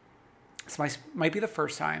 This might be the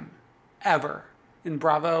first time ever in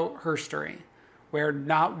Bravo history where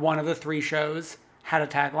not one of the three shows had a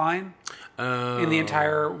tagline in the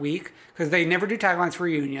entire week, because they never do taglines for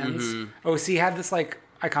reunions. OC had this like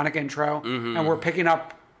iconic intro, and we're picking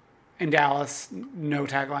up in Dallas, no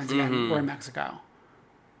taglines again. We're in Mexico.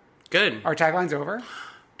 Good. Our tagline's over?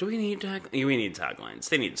 Do we need taglines? We need taglines.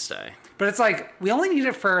 They need to stay. But it's like, we only need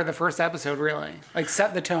it for the first episode, really. Like,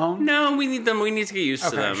 set the tone. No, we need them. We need to get used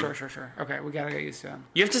to them. Sure. Okay, we gotta get used to them.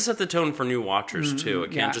 You have to set the tone for new watchers, too.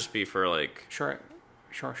 It can't just be for, like... Sure.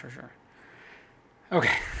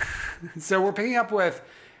 Okay. So we're picking up with...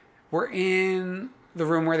 We're in the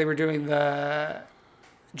room where they were doing the...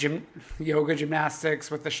 yoga gymnastics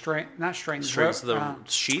with the sheets.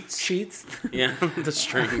 Yeah, the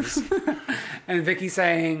strings. And Vicky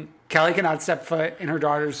saying Kelly cannot step foot in her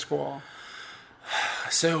daughter's school.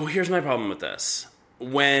 So here's my problem with this.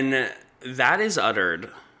 When that is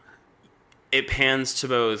uttered, it pans to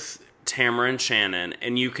both Tamara and Shannon,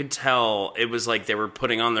 and you could tell it was like they were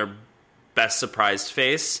putting on their best surprised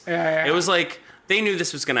face. Yeah. It was like they knew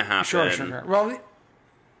this was going to happen. Sure. Well,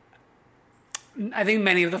 I think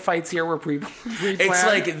many of the fights here were pre-planned. It's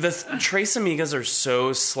like the Tres Amigas are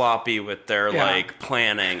so sloppy with their like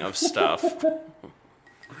planning of stuff.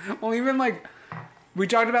 Well, even like we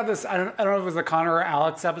talked about this. I don't know if it was the Connor or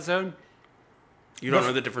Alex episode. You don't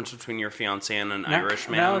know the difference between your fiance and an Irish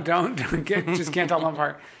man? No, don't just can't tell them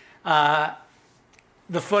apart.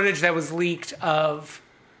 The footage that was leaked of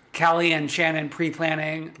Kelly and Shannon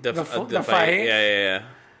pre-planning the fight. Yeah.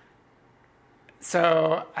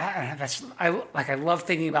 So I love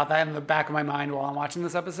thinking about that in the back of my mind while I'm watching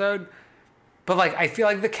this episode. But like, I feel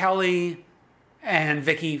like the Kelly and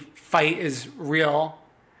Vicky fight is real,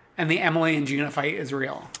 and the Emily and Gina fight is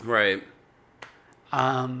real. Right.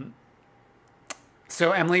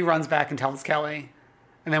 So Emily runs back and tells Kelly,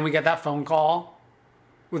 and then we get that phone call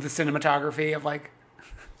with the cinematography of like.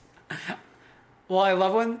 Well, I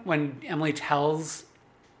love when Emily tells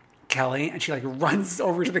Kelly and she like runs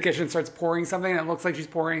over to the kitchen and starts pouring something, and it looks like she's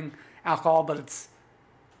pouring alcohol, but it's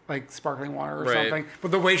like sparkling water or something.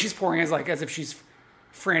 But the way she's pouring is like as if she's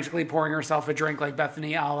frantically pouring herself a drink, like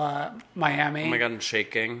Bethany a la Miami. Oh my God, I'm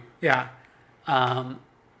shaking. Yeah. But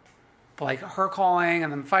like her calling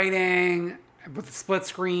and then fighting with the split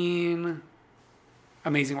screen.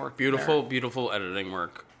 Amazing work. Beautiful, beautiful editing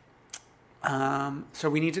work. So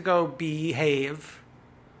we need to go behave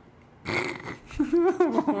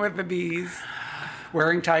with the bees,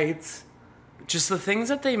 wearing tights. Just the things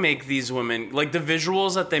that they make these women, like the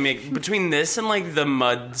visuals that they make between this and like the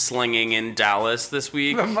mudslinging in Dallas this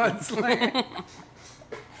week. The mudslinging.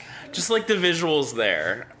 Just like the visuals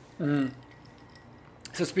there. Mm.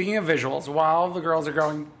 So speaking of visuals, while the girls are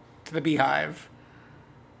going to the beehive,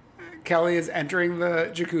 Kelly is entering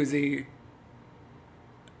the jacuzzi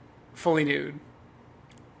fully nude.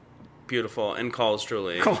 Beautiful. And calls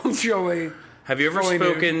Julie. Calls Julie. Have you ever fully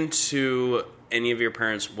spoken nude. to any of your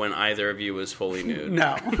parents when either of you was fully nude?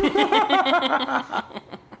 No.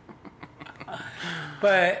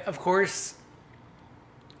 But, of course,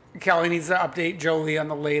 Kelly needs to update Jolie on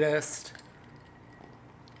the latest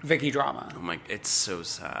Vicky drama. Oh my, it's so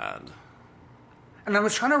sad. And I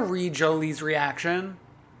was trying to read Jolie's reaction.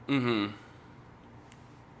 Mm-hmm.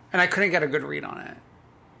 And I couldn't get a good read on it.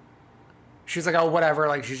 She was like, oh, whatever.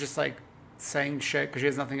 Like, she's just, like, saying shit because she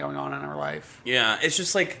has nothing going on in her life. Yeah, it's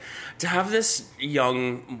just like to have this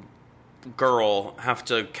young girl have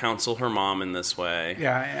to counsel her mom in this way.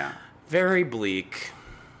 Yeah. Very bleak.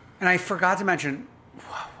 And I forgot to mention,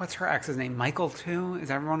 what's her ex's name? Michael, too?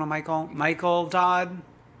 Is everyone know Michael? Michael Dodd?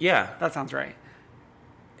 Yeah. That sounds right.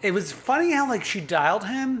 It was funny how, like, she dialed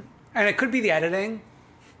him, and it could be the editing,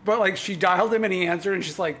 but, like, she dialed him and he answered, and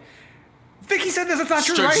she's like, Vicky said this, it's not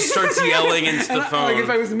true, right? Starts yelling into the phone. Like, if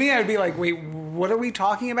it was me, I'd be like, wait, what are we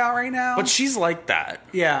talking about right now? But she's like that.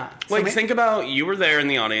 Yeah. Like, think about, you were there in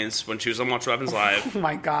the audience when she was on Watch What Happens Live. Oh,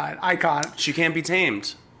 my God. Icon. She can't be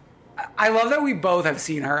tamed. I love that we both have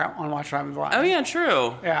seen her on Watch What Happens Live. Oh, yeah,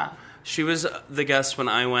 true. Yeah. She was the guest when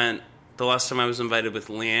I went, the last time I was invited with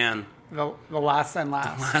Leanne. The last and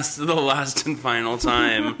last. The last and final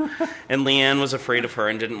time. And Leanne was afraid of her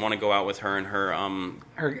and didn't want to go out with her and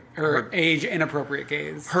her age inappropriate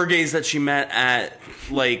gaze. Her gaze that she met at,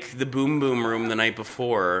 like, the Boom Boom Room the night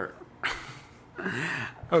before.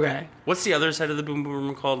 Okay. What's the other side of the Boom Boom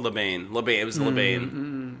Room called? LeBain. It was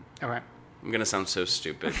LeBain. Okay. I'm going to sound so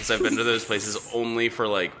stupid because I've been to those places only for,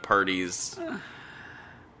 like, parties.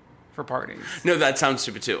 For parties. No, that sounds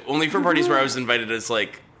stupid, too. Only for parties where I was invited as,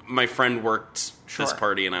 like, my friend worked this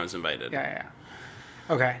party and I was invited. Yeah.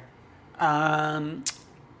 Okay.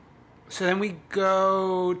 So then we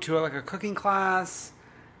go to a cooking class,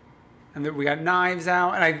 and then we got knives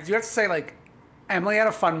out. And I do have to say, like, Emily had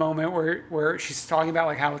a fun moment where she's talking about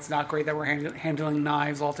like how it's not great that we're handling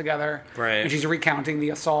knives all together. Right. And she's recounting the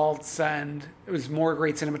assaults, and it was more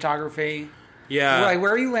great cinematography. Yeah. Like,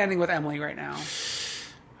 where are you landing with Emily right now?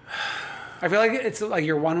 I feel like it's like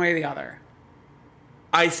you're one way or the other.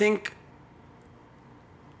 I think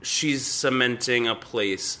she's cementing a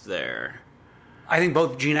place there. I think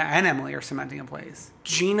both Gina and Emily are cementing a place.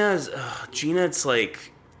 Gina, it's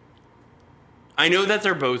like, I know that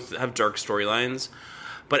they're both have dark storylines,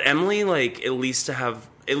 but Emily, like, at least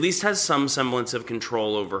has some semblance of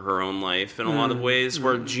control over her own life in a lot of ways,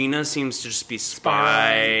 where Gina seems to just be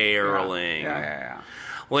spiraling. Yeah.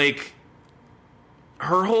 Like,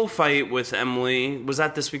 her whole fight with Emily, was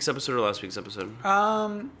that this week's episode or last week's episode?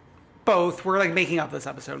 Both. We're like making up this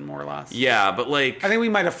episode more or less. Yeah, but like, I think we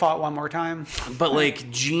might have fought one more time. But like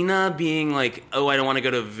Gina being like, oh, I don't want to go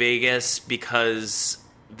to Vegas because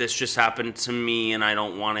this just happened to me and I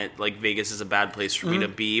don't want it. Like, Vegas is a bad place for me to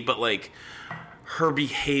be. But like, her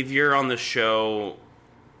behavior on the show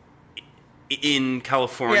in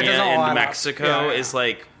California and Mexico is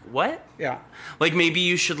like, what? Yeah. Like, maybe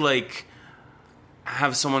you should like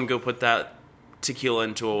have someone go put that tequila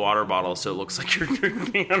into a water bottle so it looks like you're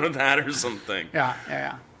drinking out of that or something.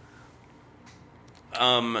 Yeah.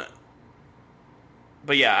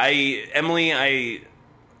 But yeah,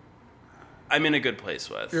 I'm in a good place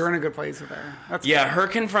with. You're in a good place with her. That's yeah, good. her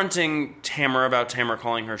confronting Tamara about Tamara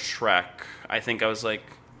calling her Shrek. I think I was like,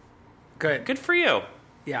 good for you.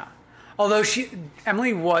 Yeah. Although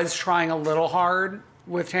Emily was trying a little hard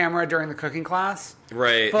with Tamara during the cooking class.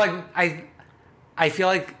 Right. But like I feel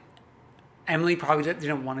like Emily probably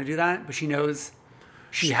didn't want to do that, but she knows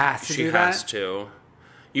she has to do that. She has to.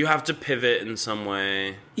 You have to pivot in some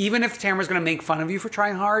way. Even if Tamara's going to make fun of you for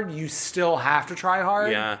trying hard, you still have to try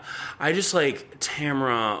hard. Yeah. I just like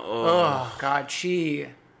Tamara. Oh, God.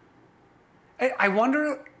 I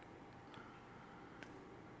wonder,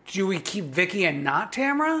 do we keep Vicky and not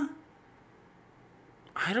Tamara?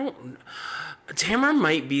 Tamara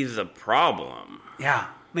might be the problem. Yeah.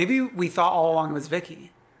 Maybe we thought all along it was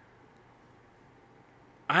Vicky.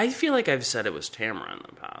 I feel like I've said it was Tamara in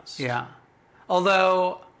the past. Yeah.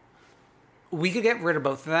 Although, we could get rid of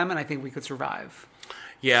both of them, and I think we could survive.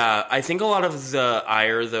 Yeah, I think a lot of the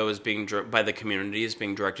ire, though, is being by the community is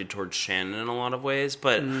being directed towards Shannon in a lot of ways.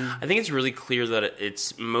 But I think it's really clear that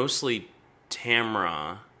it's mostly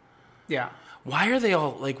Tamara. Yeah. Why are they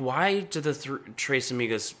all, like, why do the Tres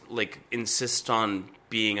Amigas, like, insist on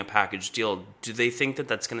being a package deal? Do they think that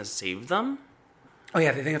that's going to save them? Oh,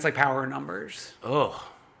 yeah, they think it's like power in numbers. Oh,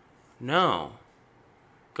 no.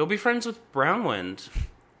 Go be friends with Brownwind.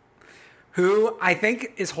 Who I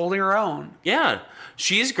think is holding her own. Yeah,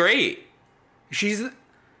 she's great. She's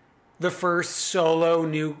the first solo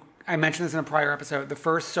new, I mentioned this in a prior episode, the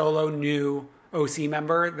first solo new OC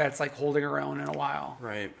member that's like holding her own in a while.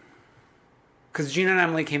 Right. Because Gina and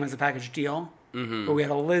Emily came as a package deal. Mm-hmm. But we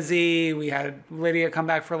had a Lizzie, we had Lydia come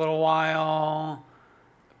back for a little while.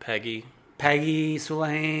 Peggy,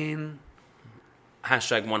 Sulaine.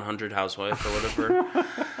 Hashtag 100 housewife or whatever.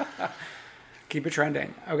 Keep it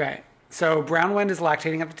trending. Okay. So Brownwind is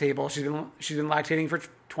lactating at the table. She's been lactating for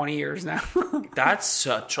 20 years now. That's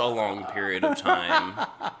such a long period of time.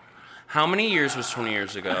 How many years was 20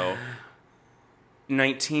 years ago?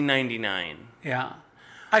 1999. Yeah.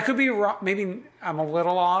 I could be wrong. Maybe I'm a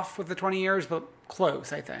little off with the 20 years, but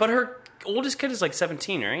close, I think. But her oldest kid is like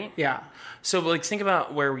 17, right? Yeah. So, like, think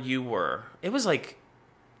about where you were. It was like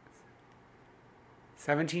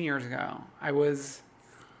 17 years ago. I was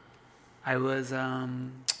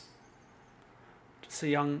just a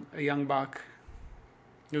young buck.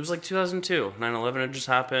 It was like 2002. 9/11 had just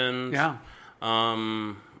happened. Yeah.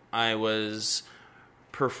 I was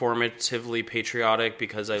performatively patriotic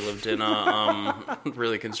because I lived in a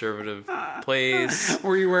really conservative place.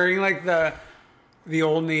 Were you wearing like the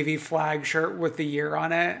Old Navy flag shirt with the year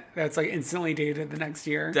on it that's like instantly dated the next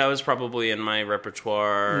year? That was probably in my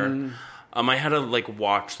repertoire. I had a like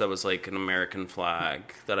watch that was like an American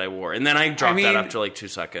flag that I wore, and then I dropped that after like 2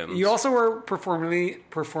 seconds. You also were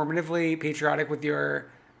performatively patriotic with your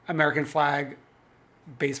American flag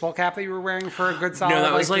baseball cap that you were wearing for a good solid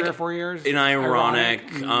that was 3 or 4 years. An ironic.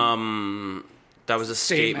 That was a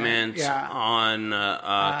statement yeah. on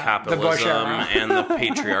capitalism and the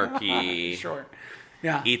patriarchy. Sure.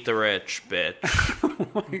 Yeah. Eat the rich, bitch.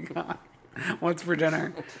 Oh my God. What's for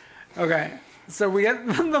dinner? Okay. So we get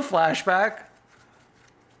the flashback,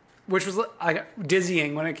 which was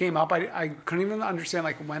dizzying when it came up. I couldn't even understand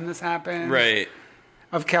like when this happened. Right.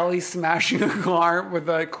 Of Kelly smashing a car with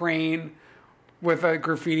a crane with a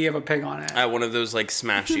graffiti of a pig on it. At one of those like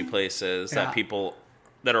smashy places Yeah.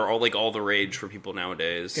 that are all the rage for people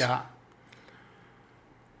nowadays. Yeah.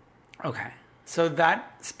 Okay. So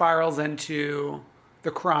that spirals into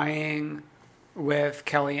the crying with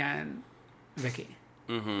Kelly and Vicky.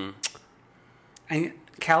 Mm-hmm. And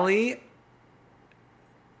Kelly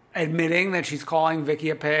admitting that she's calling Vicky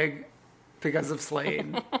a pig because of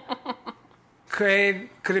Slade. Could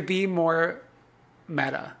it be more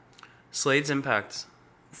meta? Slade's impact.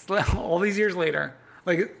 All these years later.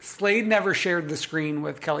 Like, Slade never shared the screen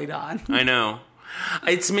with Kelly Dodd. I know.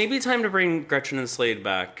 It's maybe time to bring Gretchen and Slade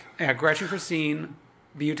back. Yeah, Gretchen, Christine,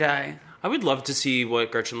 Butte. I would love to see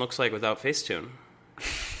what Gretchen looks like without Facetune.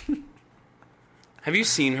 Have you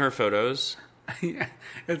seen her photos?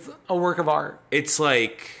 It's a work of art. It's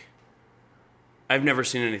like... I've never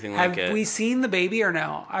seen anything like it. Have we seen the baby or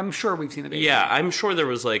no? I'm sure we've seen the baby. Yeah, I'm sure there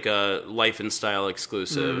was like a Life and Style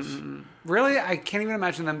exclusive. Mm-hmm. Really? I can't even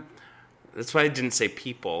imagine them. That's why I didn't say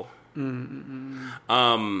people.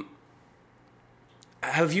 Mm-hmm.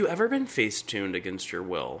 Have you ever been Facetuned against your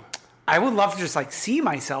will? I would love to just like see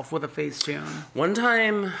myself with a Facetune. One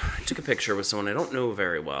time, I took a picture with someone I don't know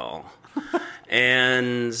very well.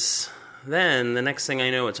 And then the next thing I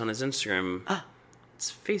know, it's on his Instagram.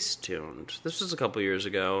 It's Facetuned. This was a couple years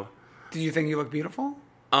ago. Do you think you look beautiful?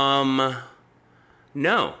 No.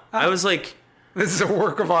 I was like... This is a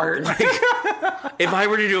work of art. Like, if I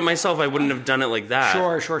were to do it myself, I wouldn't have done it like that.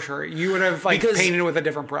 Sure. You would have like painted with a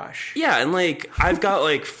different brush. Yeah, and like I've got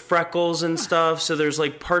like freckles and stuff, so there's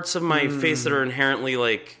like parts of my face that are inherently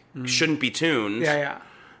like shouldn't be tuned. Yeah.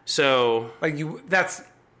 So like that's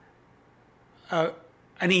a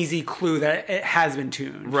an easy clue that it has been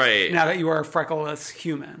tuned. Right. Now that you are a freckleless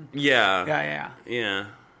human. Yeah. Yeah. Yeah.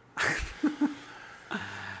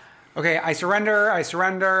 Okay, I surrender.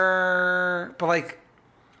 But, like,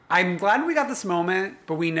 I'm glad we got this moment,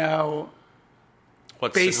 but we know,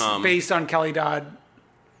 What's to come? based on Kelly Dodd.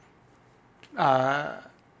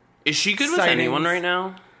 Is she good with sightings. anyone right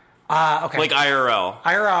now? Okay. Like IRL?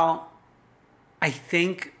 IRL, I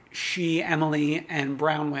think she, Emily, and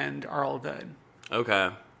Brownwind are all good. Okay.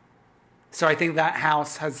 So I think that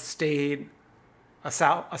house has stayed a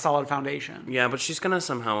solid foundation. Yeah, but she's gonna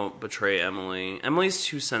somehow betray Emily. Emily's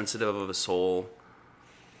too sensitive of a soul.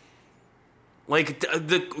 Like,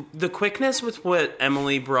 the quickness with what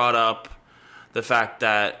Emily brought up, the fact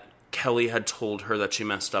that Kelly had told her that she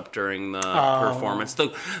messed up during the performance.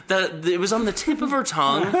 It was on the tip of her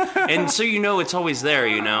tongue, and so it's always there,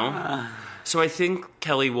 So I think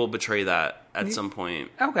Kelly will betray that at some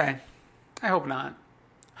point. Okay. I hope not.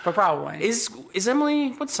 But probably. Is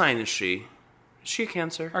Emily, what sign is she? Is she a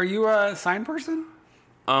Cancer? Are you a sign person?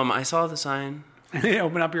 I saw the sign.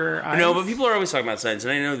 Open up your eyes? No, but people are always talking about signs,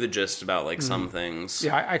 and I know the gist about, like, some things.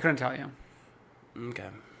 Yeah, I couldn't tell you. Okay.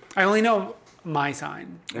 I only know my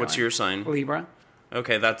sign. Really. What's your sign? Libra.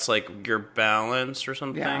 Okay, that's like your balance or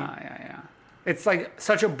something? Yeah. It's like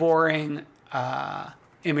such a boring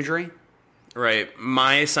imagery. Right.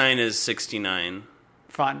 My sign is 69.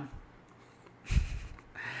 Fun.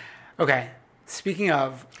 Okay. Speaking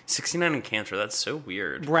of 69 in Cancer, that's so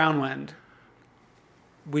weird. Brownwind,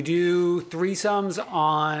 we do threesomes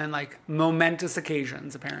on, like, momentous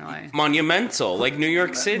occasions, apparently. Monumental, like New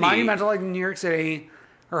York City. Monumental, like New York City.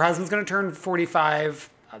 Her husband's going to turn 45.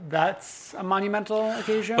 That's a monumental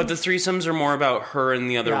occasion. But the threesomes are more about her and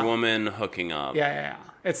the other woman hooking up. Yeah.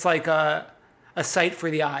 It's like a sight for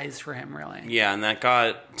the eyes for him, really. Yeah, and that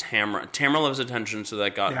got Tamara. Tamara loves attention, so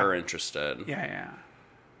that got her interested. Yeah.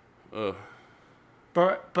 Ugh.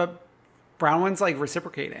 But Brownwind's, like,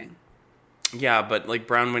 reciprocating. Yeah, but, like,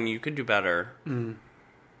 Brownwind, you could do better.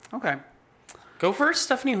 Okay. Go for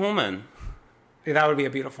Stephanie Holman. Yeah, that would be a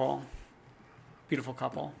beautiful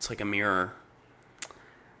couple. It's like a mirror.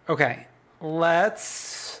 Okay,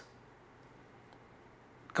 let's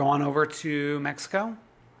go on over to Mexico.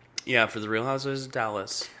 Yeah, for the Real Housewives of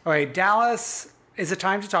Dallas. Okay, Dallas. Is it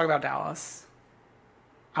time to talk about Dallas?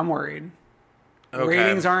 I'm worried. Okay.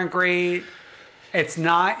 Ratings aren't great. It's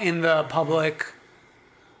not in the public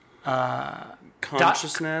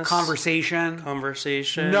consciousness conversation.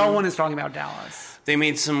 No one is talking about Dallas. They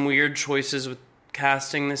made some weird choices with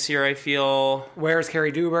casting this year, I feel. Where's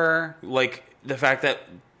Carrie Duber? Like, the fact that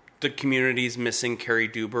the community's missing Carrie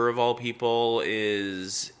Duber, of all people,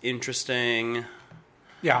 is interesting.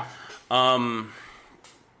 Yeah. I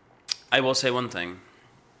will say one thing.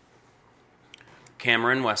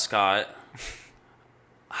 Cameron Westcott,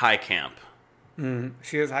 high camp.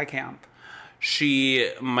 She is high camp. She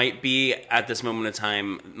might be, at this moment in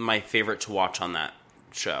time, my favorite to watch on that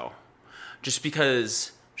show. Just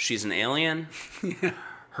because she's an alien. Yeah.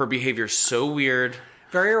 Her behavior's so weird.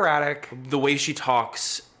 Very erratic. The way she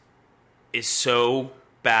talks is so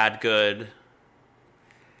bad good.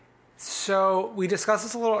 So, we discussed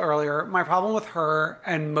this a little earlier. My problem with her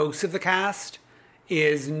and most of the cast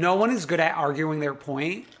is no one is good at arguing their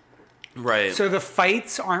point. Right. So the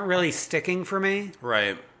fights aren't really sticking for me.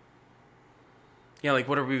 Right. Yeah, like,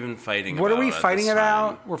 what are we even fighting about? What are we fighting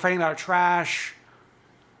about? We're fighting about trash.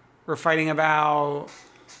 We're fighting about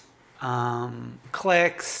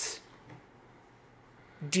clicks.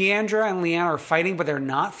 Deandra and Leanne are fighting, but they're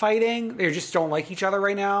not fighting. They just don't like each other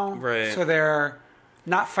right now. Right. So they're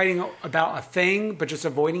not fighting about a thing, but just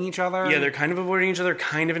avoiding each other. Yeah, they're kind of avoiding each other,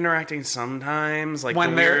 kind of interacting sometimes. Like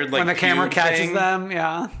when the weird, like, when the camera pube catches thing. them,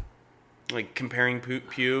 yeah. Like comparing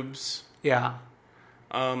pubes. Yeah.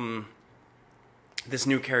 This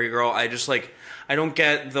new Carrie girl, I don't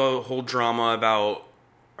get the whole drama about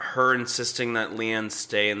her insisting that Leanne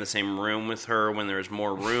stay in the same room with her when there's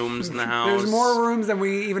more rooms in the house. There's more rooms than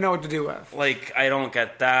we even know what to do with. Like, I don't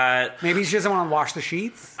get that. Maybe she doesn't want to wash the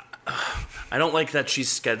sheets. I don't like that she's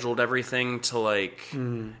scheduled everything to, like,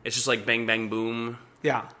 it's just like bang, bang, boom.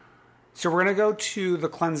 Yeah. So we're going to go to the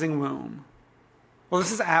cleansing womb. Well,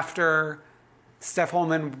 this is after Steph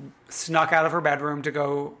Holman snuck out of her bedroom to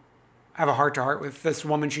go have a heart-to-heart with this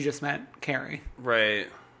woman she just met, Carrie. Right.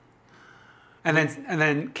 And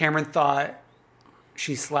then Cameron thought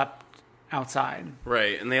she slept outside.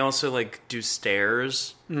 Right. And they also, like, do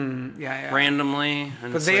stairs. Yeah. Randomly.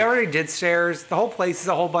 And But they already did stairs. The whole place is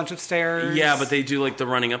a whole bunch of stairs. Yeah, but they do, like, the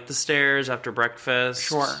running up the stairs after breakfast.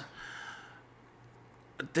 Sure.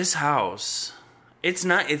 This house, it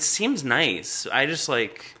seems nice. I just,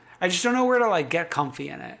 like... I just don't know where to like get comfy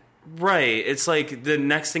in it. Right. It's like the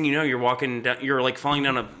next thing you know, you're walking down, you're like falling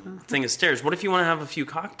down a thing of stairs. What if you want to have a few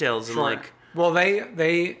cocktails and like... Well,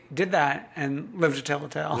 they did that and lived to tell a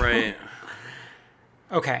tale. Right.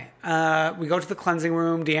 Okay. We go to the cleansing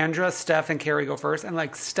room. Deandra, Steph, and Carrie go first. And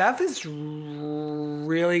like Steph is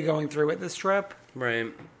really going through it this trip.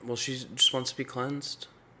 Right. Well, she just wants to be cleansed.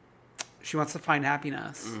 She wants to find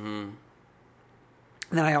happiness. Mm-hmm.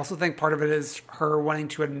 And then I also think part of it is her wanting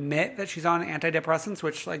to admit that she's on antidepressants,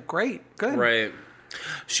 which, like, great. Good. Right.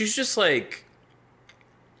 She's just like...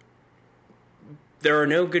 There are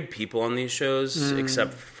no good people on these shows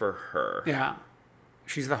except for her. Yeah.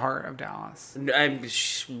 She's the heart of Dallas.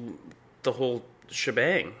 The whole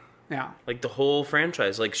shebang. Yeah. Like, the whole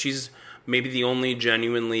franchise. Like, she's maybe the only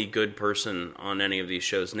genuinely good person on any of these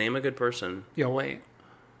shows. Name a good person. You'll wait.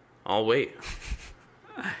 I'll wait.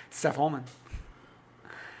 Steph Holman.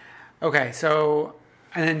 Okay, so...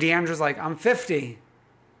 And then Deandra's like, I'm 50.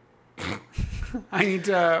 I need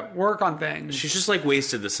to work on things. She's just, like,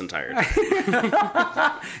 wasted this entire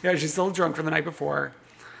time. Yeah, she's still drunk from the night before.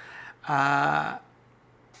 And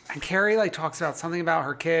Carrie, like, talks about something about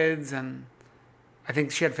her kids, and I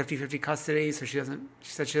think she had 50-50 custody, so she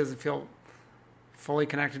said she doesn't feel fully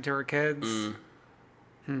connected to her kids.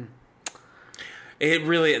 It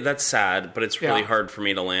really, that's sad, but it's really hard for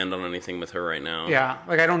me to land on anything with her right now. Yeah,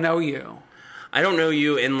 like, I don't know you. I don't know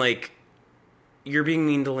you, and, like, you're being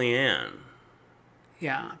mean to Leanne.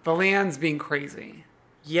 Yeah, but Leanne's being crazy.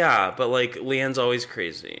 Yeah, but, like, Leanne's always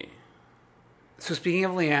crazy. So speaking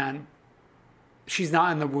of Leanne, she's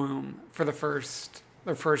not in the womb for the first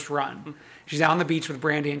run. She's out on the beach with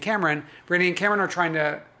Brandy and Cameron. Brandy and Cameron are trying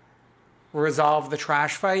to resolve the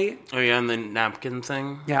trash fight. Oh, yeah, and the napkin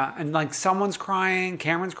thing? Yeah, and, like, someone's crying,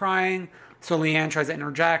 Cameron's crying, so Leanne tries to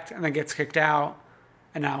interject and then gets kicked out,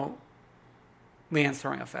 and now Leanne's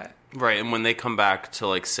throwing a fit. Right, and when they come back to,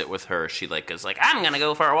 like, sit with her, she, like, is like, I'm gonna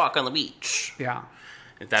go for a walk on the beach. Yeah.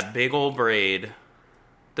 That big old braid.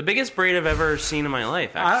 The biggest braid I've ever seen in my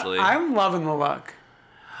life, actually. I'm loving the look.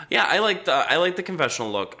 Yeah, I like the confessional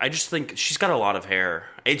look. I just think she's got a lot of hair.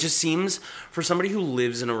 It just seems, for somebody who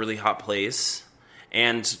lives in a really hot place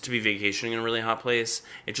and to be vacationing in a really hot place,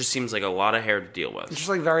 it just seems like a lot of hair to deal with. It's just,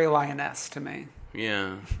 like, very lioness to me.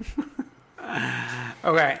 Yeah.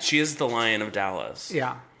 Okay. She is the Lion of Dallas.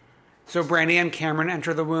 Yeah. So Brandy and Cameron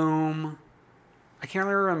enter the womb. I can't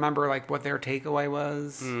really remember, like, what their takeaway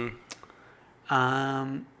was.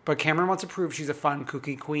 But Cameron wants to prove she's a fun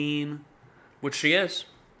kooky queen. Which she is.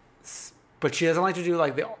 But she doesn't like to do,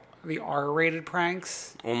 like, the R-rated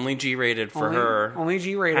pranks. Only G-rated for her. Only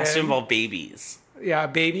G-rated. Has to involve babies. Yeah,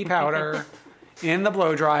 baby powder in the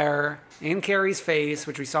blow dryer, in Carrie's face,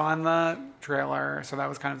 which we saw in the trailer. So that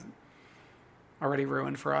was kind of already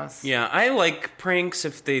ruined for us. Yeah, I like pranks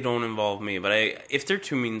if they don't involve me. But if they're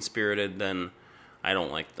too mean-spirited, then I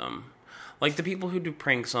don't like them. Like the people who do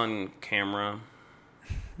pranks on camera.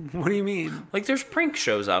 What do you mean? Like, there's prank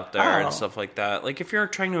shows out there and stuff like that. Like, if you're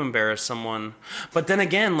trying to embarrass someone. But then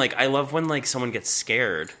again, like, I love when, like, someone gets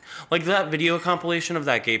scared. Like, that video compilation of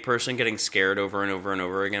that gay person getting scared over and over and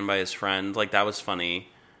over again by his friend. Like, that was funny.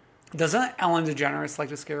 Doesn't Ellen DeGeneres like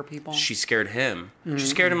to scare people? She scared him. Mm-hmm. She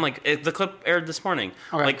scared him, like, the clip aired this morning.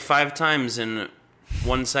 Okay. Like, 5 times in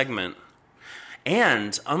one segment.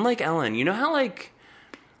 And, unlike Ellen, you know how, like...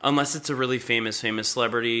 Unless it's a really famous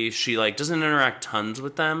celebrity, she, like, doesn't interact tons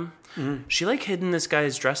with them. Mm-hmm. She, like, hid in this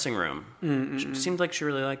guy's dressing room. It seemed like she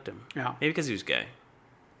really liked him. Yeah. Maybe because he was gay.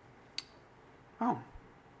 Oh.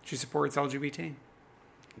 She supports LGBT.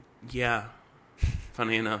 Yeah.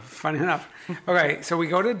 Funny enough. Funny enough. Okay, so we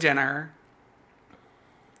go to dinner.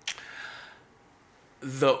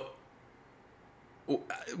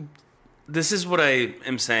 This is what I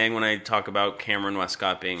am saying when I talk about Cameron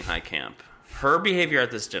Westcott being high camp. Her behavior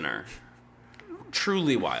at this dinner,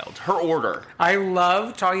 truly wild. Her order. I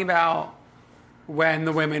love talking about when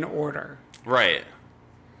the women order. Right.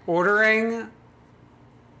 Ordering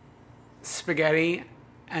spaghetti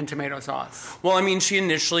and tomato sauce. Well, I mean, she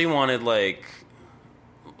initially wanted, like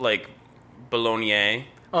bologna.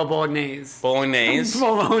 Oh, bolognese. Bolognese.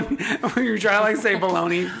 Bologna. You're trying to, like, say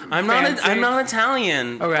bologna. I'm not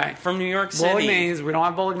Italian. Okay. From New York City. Bolognese. We don't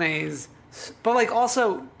have bolognese. But, like,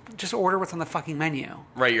 also... Just order what's on the fucking menu.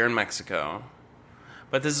 Right, you're in Mexico.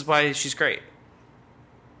 But this is why she's great.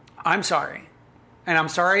 I'm sorry. And I'm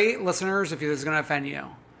sorry, listeners, if this is going to offend you.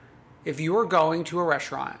 If you are going to a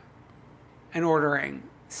restaurant and ordering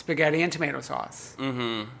spaghetti and tomato sauce.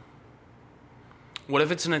 Mm-hmm. What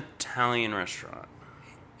if it's an Italian restaurant?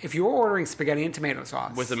 If you're ordering spaghetti and tomato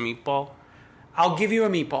sauce. With a meatball? I'll give you a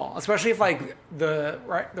meatball, especially if like the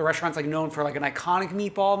restaurant's like known for like an iconic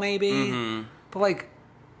meatball, maybe. But like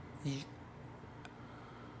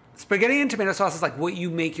spaghetti and tomato sauce is like what you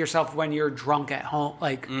make yourself when you're drunk at home.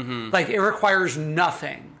 Like it requires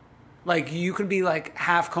nothing. Like you can be like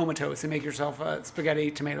half comatose and make yourself a spaghetti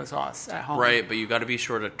tomato sauce at home. Right, but you got to be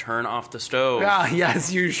sure to turn off the stove.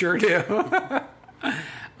 Yes, you sure do.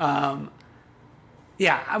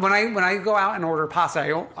 Yeah, when I go out and order pasta,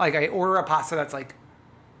 I order a pasta that's like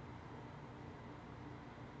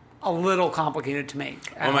a little complicated to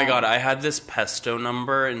make. Oh my God, I had this pesto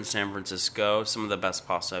number in San Francisco. Some of the best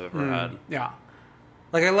pasta I've ever had. Yeah,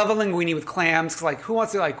 like I love a linguine with clams. 'Cause like, who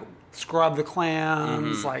wants to like scrub the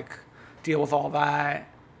clams, like deal with all that?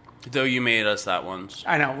 Though you made us that once.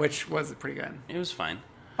 I know, which was pretty good. It was fine.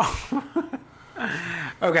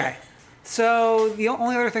 Okay. So the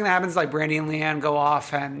only other thing that happens is like Brandy and Leanne go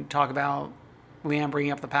off and talk about Leanne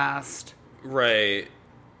bringing up the past. Right.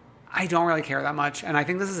 I don't really care that much, and I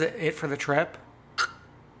think this is it for the trip.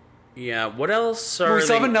 Yeah. What else are We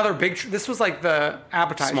still have another big. This was like the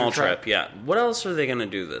appetizer small trip? Yeah. What else are they going to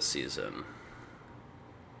do this season?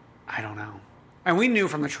 I don't know, and we knew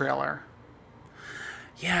from the trailer.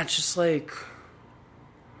 Yeah, it's just like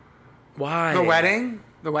why The wedding.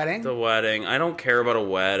 The wedding? The wedding. I don't care about a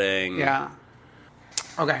wedding. Yeah.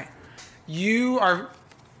 Okay. You are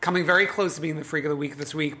coming very close to being the freak of the week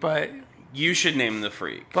this week, but You should name the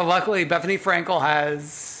freak. But luckily, Bethany Frankel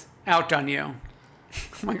has outdone you.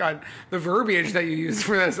 Oh my God, the verbiage that you use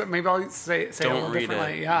for this. Maybe I'll say it a little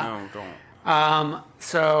differently. It. Yeah. No, don't.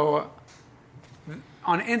 So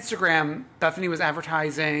on Instagram, Bethany was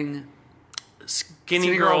advertising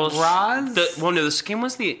Skinny Girl bras. This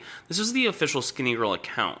was the official Skinny Girl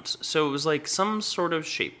account. So it was like some sort of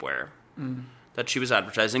shapewear that she was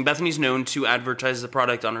advertising. Bethany's known to advertise the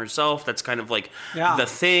product on herself. That's kind of like the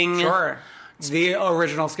thing. Sure. The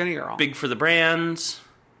original Skinny Girl. Big for the brand.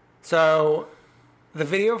 So the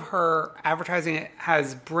video of her advertising it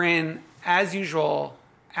has Brynn, as usual,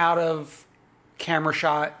 out of camera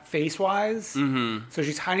shot face-wise. Mm-hmm. So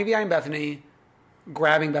she's hiding behind Bethany,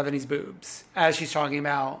 grabbing Bethany's boobs as she's talking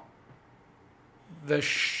about the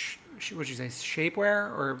what'd you say,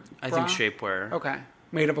 shapewear or bra? I think shapewear. Okay,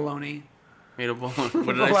 made of bologna. Made of bologna.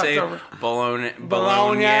 What did I say? Bologna.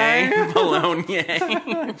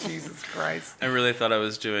 Jesus Christ! I really thought I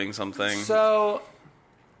was doing something. So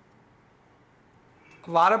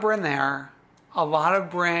a lot of Brynn there. A lot of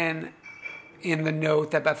Brynn in the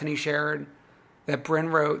note that Bethany shared that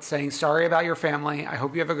Brynn wrote saying, "Sorry about your family. I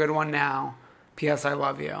hope you have a good one now. P.S. I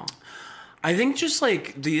love you." I think just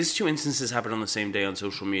like these two instances happened on the same day on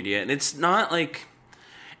social media, and it's not like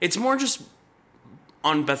it's more just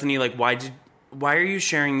on Bethany. Like, why are you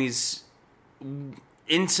sharing these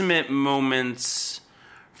intimate moments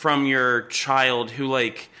from your child who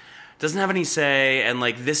like doesn't have any say, and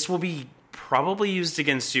like this will be probably used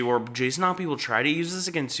against you, or Jason Hoppy will try to use this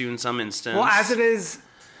against you in some instance. Well, as it is,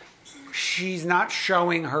 she's not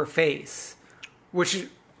showing her face, which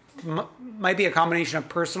might be a combination of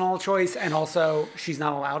personal choice and also she's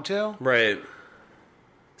not allowed to. Right.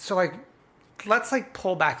 So, like, let's, like,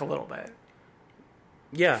 pull back a little bit.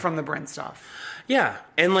 Yeah. From the Brynn stuff. Yeah.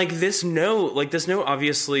 And, like, this note,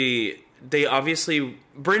 obviously,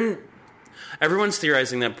 Brynn, everyone's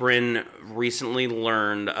theorizing that Brynn recently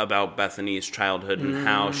learned about Bethany's childhood and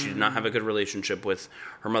how she did not have a good relationship with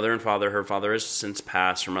her mother and father. Her father has since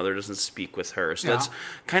passed. Her mother doesn't speak with her. So that's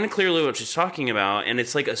kind of clearly what she's talking about. And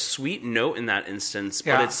it's like a sweet note in that instance.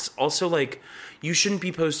 But it's also like you shouldn't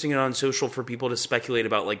be posting it on social for people to speculate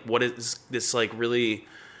about like what is this like really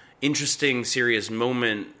interesting, serious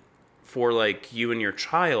moment for like you and your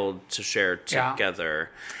child to share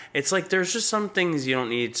together. It's like there's just some things you don't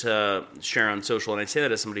need to share on social. And I say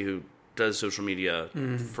that as somebody who does social media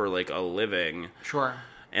for like a living. Sure.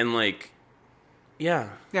 And like, yeah.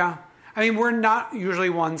 Yeah. I mean, we're not usually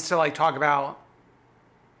ones to like talk about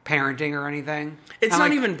parenting or anything. It's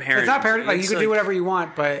not even parenting. It's not parenting. Like you can do whatever you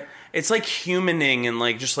want, but it's like humaning and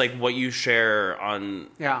like just like what you share on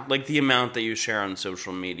like the amount that you share on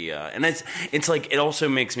social media. And it's like it also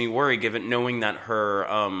makes me worry given knowing that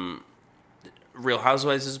her Real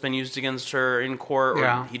Housewives has been used against her in court,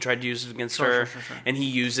 or he tried to use it against her, and he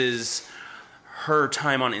uses her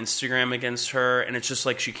time on Instagram against her, and it's just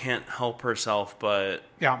like she can't help herself, but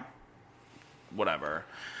whatever.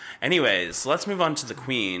 Anyways, let's move on to the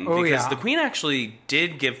Queen, because the Queen actually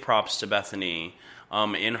did give props to Bethany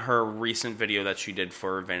in her recent video that she did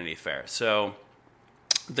for Vanity Fair. So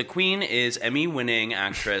the Queen is Emmy-winning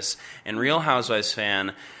actress and Real Housewives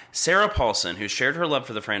fan Sarah Paulson, who shared her love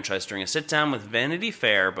for the franchise during a sit-down with Vanity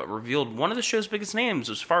Fair, but revealed one of the show's biggest names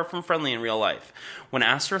was far from friendly in real life. When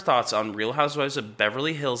asked her thoughts on Real Housewives of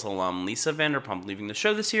Beverly Hills alum Lisa Vanderpump leaving the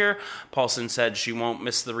show this year, Paulson said she won't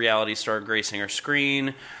miss the reality star gracing her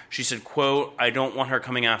screen. She said, quote, "I don't want her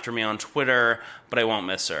coming after me on Twitter, but I won't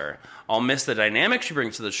miss her. I'll miss the dynamic she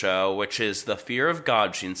brings to the show, which is the fear of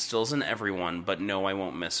God she instills in everyone, but no, I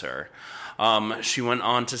won't miss her." She went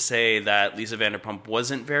on to say that Lisa Vanderpump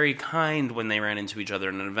wasn't very kind when they ran into each other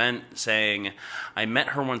in an event, saying, "I met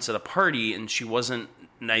her once at a party and she wasn't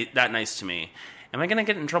that nice to me. Am I going to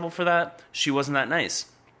get in trouble for that? She wasn't that nice."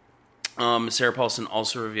 Sarah Paulson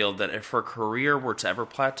also revealed that if her career were to ever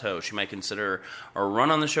plateau, she might consider a run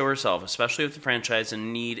on the show herself, especially if the franchise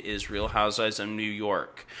in need is Real Housewives of New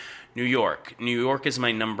York. New York is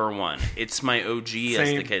my number one. It's my OG, as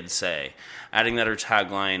the kids say. Adding that her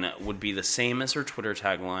tagline would be the same as her Twitter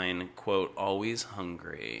tagline, quote, "always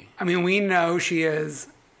hungry." I mean, we know she is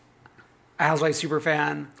a Housewives super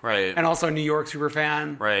fan. Right. And also a New York super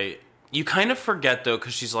fan. Right. You kind of forget, though,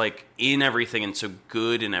 because she's, like, in everything and so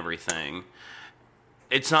good in everything.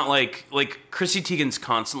 It's not like Chrissy Teigen's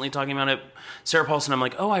constantly talking about it. Sarah Paulson, I'm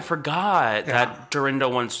like, oh, I forgot that Dorinda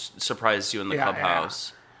once surprised you in the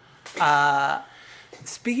clubhouse.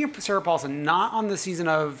 Speaking of Sarah Paulson, not on the season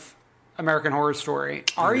of American Horror Story.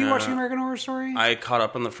 Are you watching American Horror Story? I caught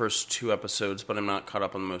up on the first 2 episodes, but I'm not caught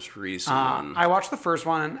up on the most recent one. I watched the first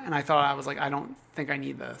one, and I thought, I was like, I don't think I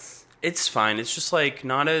need this. It's fine. It's just, like,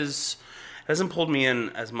 not as... It hasn't pulled me in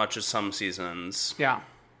as much as some seasons. Yeah.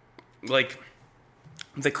 Like,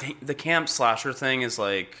 the camp slasher thing is,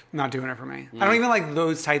 like... Not doing it for me. I don't even like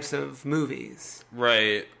those types of movies.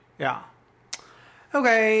 Right. Yeah.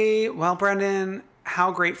 Okay, well, Brendan,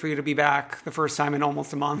 how great for you to be back the first time in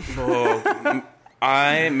almost a month.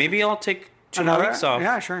 Maybe I'll take 2 more weeks off.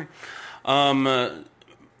 Yeah, sure.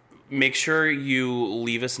 Make sure you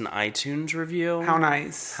leave us an iTunes review. How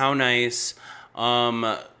nice. How nice.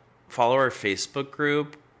 Follow our Facebook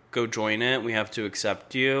group. Go join it. We have to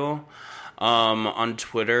accept you. On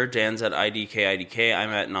Twitter, Dan's at IDK.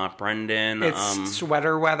 I'm at Not Brendan. It's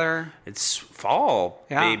sweater weather. It's fall,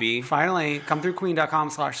 baby. Finally. Come through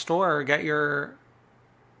queen.com/store. Get your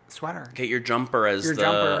sweater. Get your jumper, as the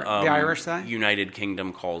Irish say. United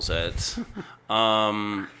Kingdom calls it.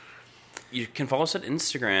 You can follow us at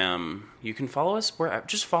Instagram. You can follow us where.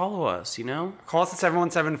 Just follow us, you know? Call us at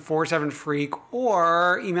 717-47-FREAK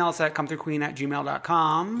or email us at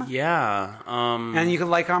comethroughqueen@gmail.com. Yeah. And you can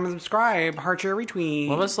like, comment, subscribe, heart, share, retweet.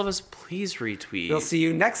 Love us, please retweet. We'll see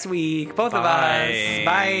you next week, both of us.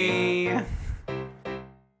 Bye.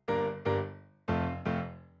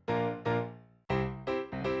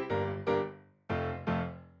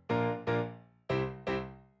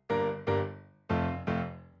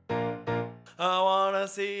 I wanna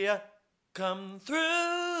see ya come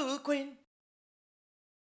through, Queen.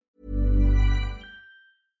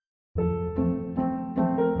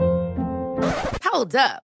 Hold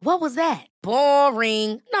up. What was that?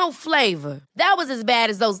 Boring. No flavor. That was as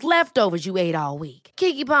bad as those leftovers you ate all week.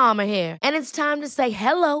 Keke Palmer here, and it's time to say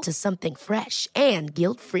hello to something fresh and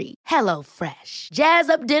guilt-free. Hello Fresh. Jazz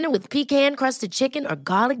up dinner with pecan-crusted chicken or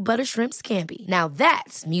garlic butter shrimp scampi. Now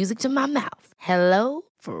that's music to my mouth. Hello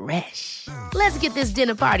Fresh. Let's get this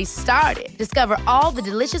dinner party started. Discover all the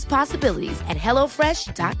delicious possibilities at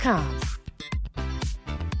HelloFresh.com.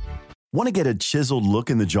 Want to get a chiseled look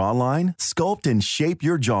in the jawline? Sculpt and shape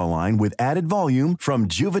your jawline with added volume from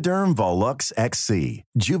Juvederm Volux XC.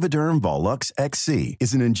 Juvederm Volux XC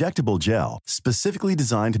is an injectable gel specifically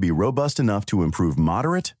designed to be robust enough to improve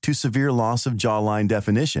moderate to severe loss of jawline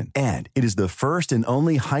definition. And it is the first and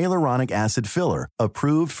only hyaluronic acid filler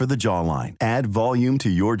approved for the jawline. Add volume to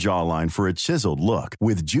your jawline for a chiseled look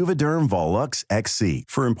with Juvederm Volux XC.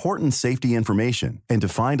 For important safety information and to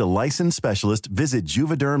find a licensed specialist, visit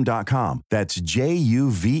Juvederm.com. That's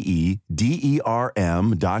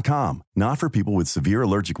Juvederm.com. Not for people with severe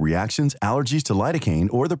allergic reactions, allergies to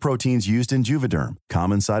lidocaine, or the proteins used in Juvederm.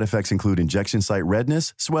 Common side effects include injection site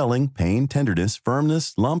redness, swelling, pain, tenderness,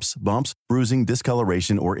 firmness, lumps, bumps, bruising,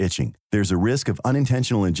 discoloration, or itching. There's a risk of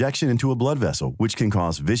unintentional injection into a blood vessel, which can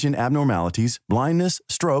cause vision abnormalities, blindness,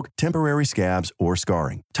 stroke, temporary scabs, or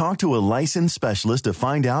scarring. Talk to a licensed specialist to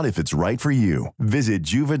find out if it's right for you. Visit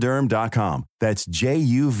Juvederm.com. That's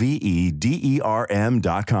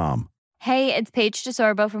Juvederm.com. Hey, it's Paige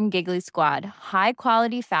DeSorbo from Giggly Squad. High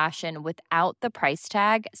quality fashion without the price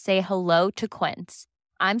tag. Say hello to Quince.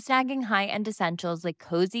 I'm snagging high-end essentials like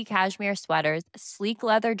cozy cashmere sweaters, sleek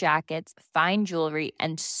leather jackets, fine jewelry,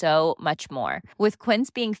 and so much more. With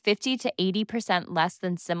Quince being 50 to 80% less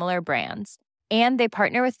than similar brands. And they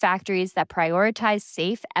partner with factories that prioritize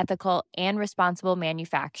safe, ethical, and responsible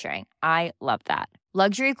manufacturing. I love that.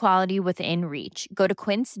 Luxury quality within reach. Go to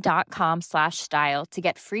quince.com/style to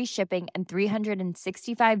get free shipping and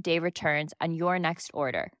 365-day returns on your next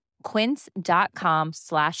order.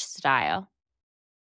 Quince.com/style.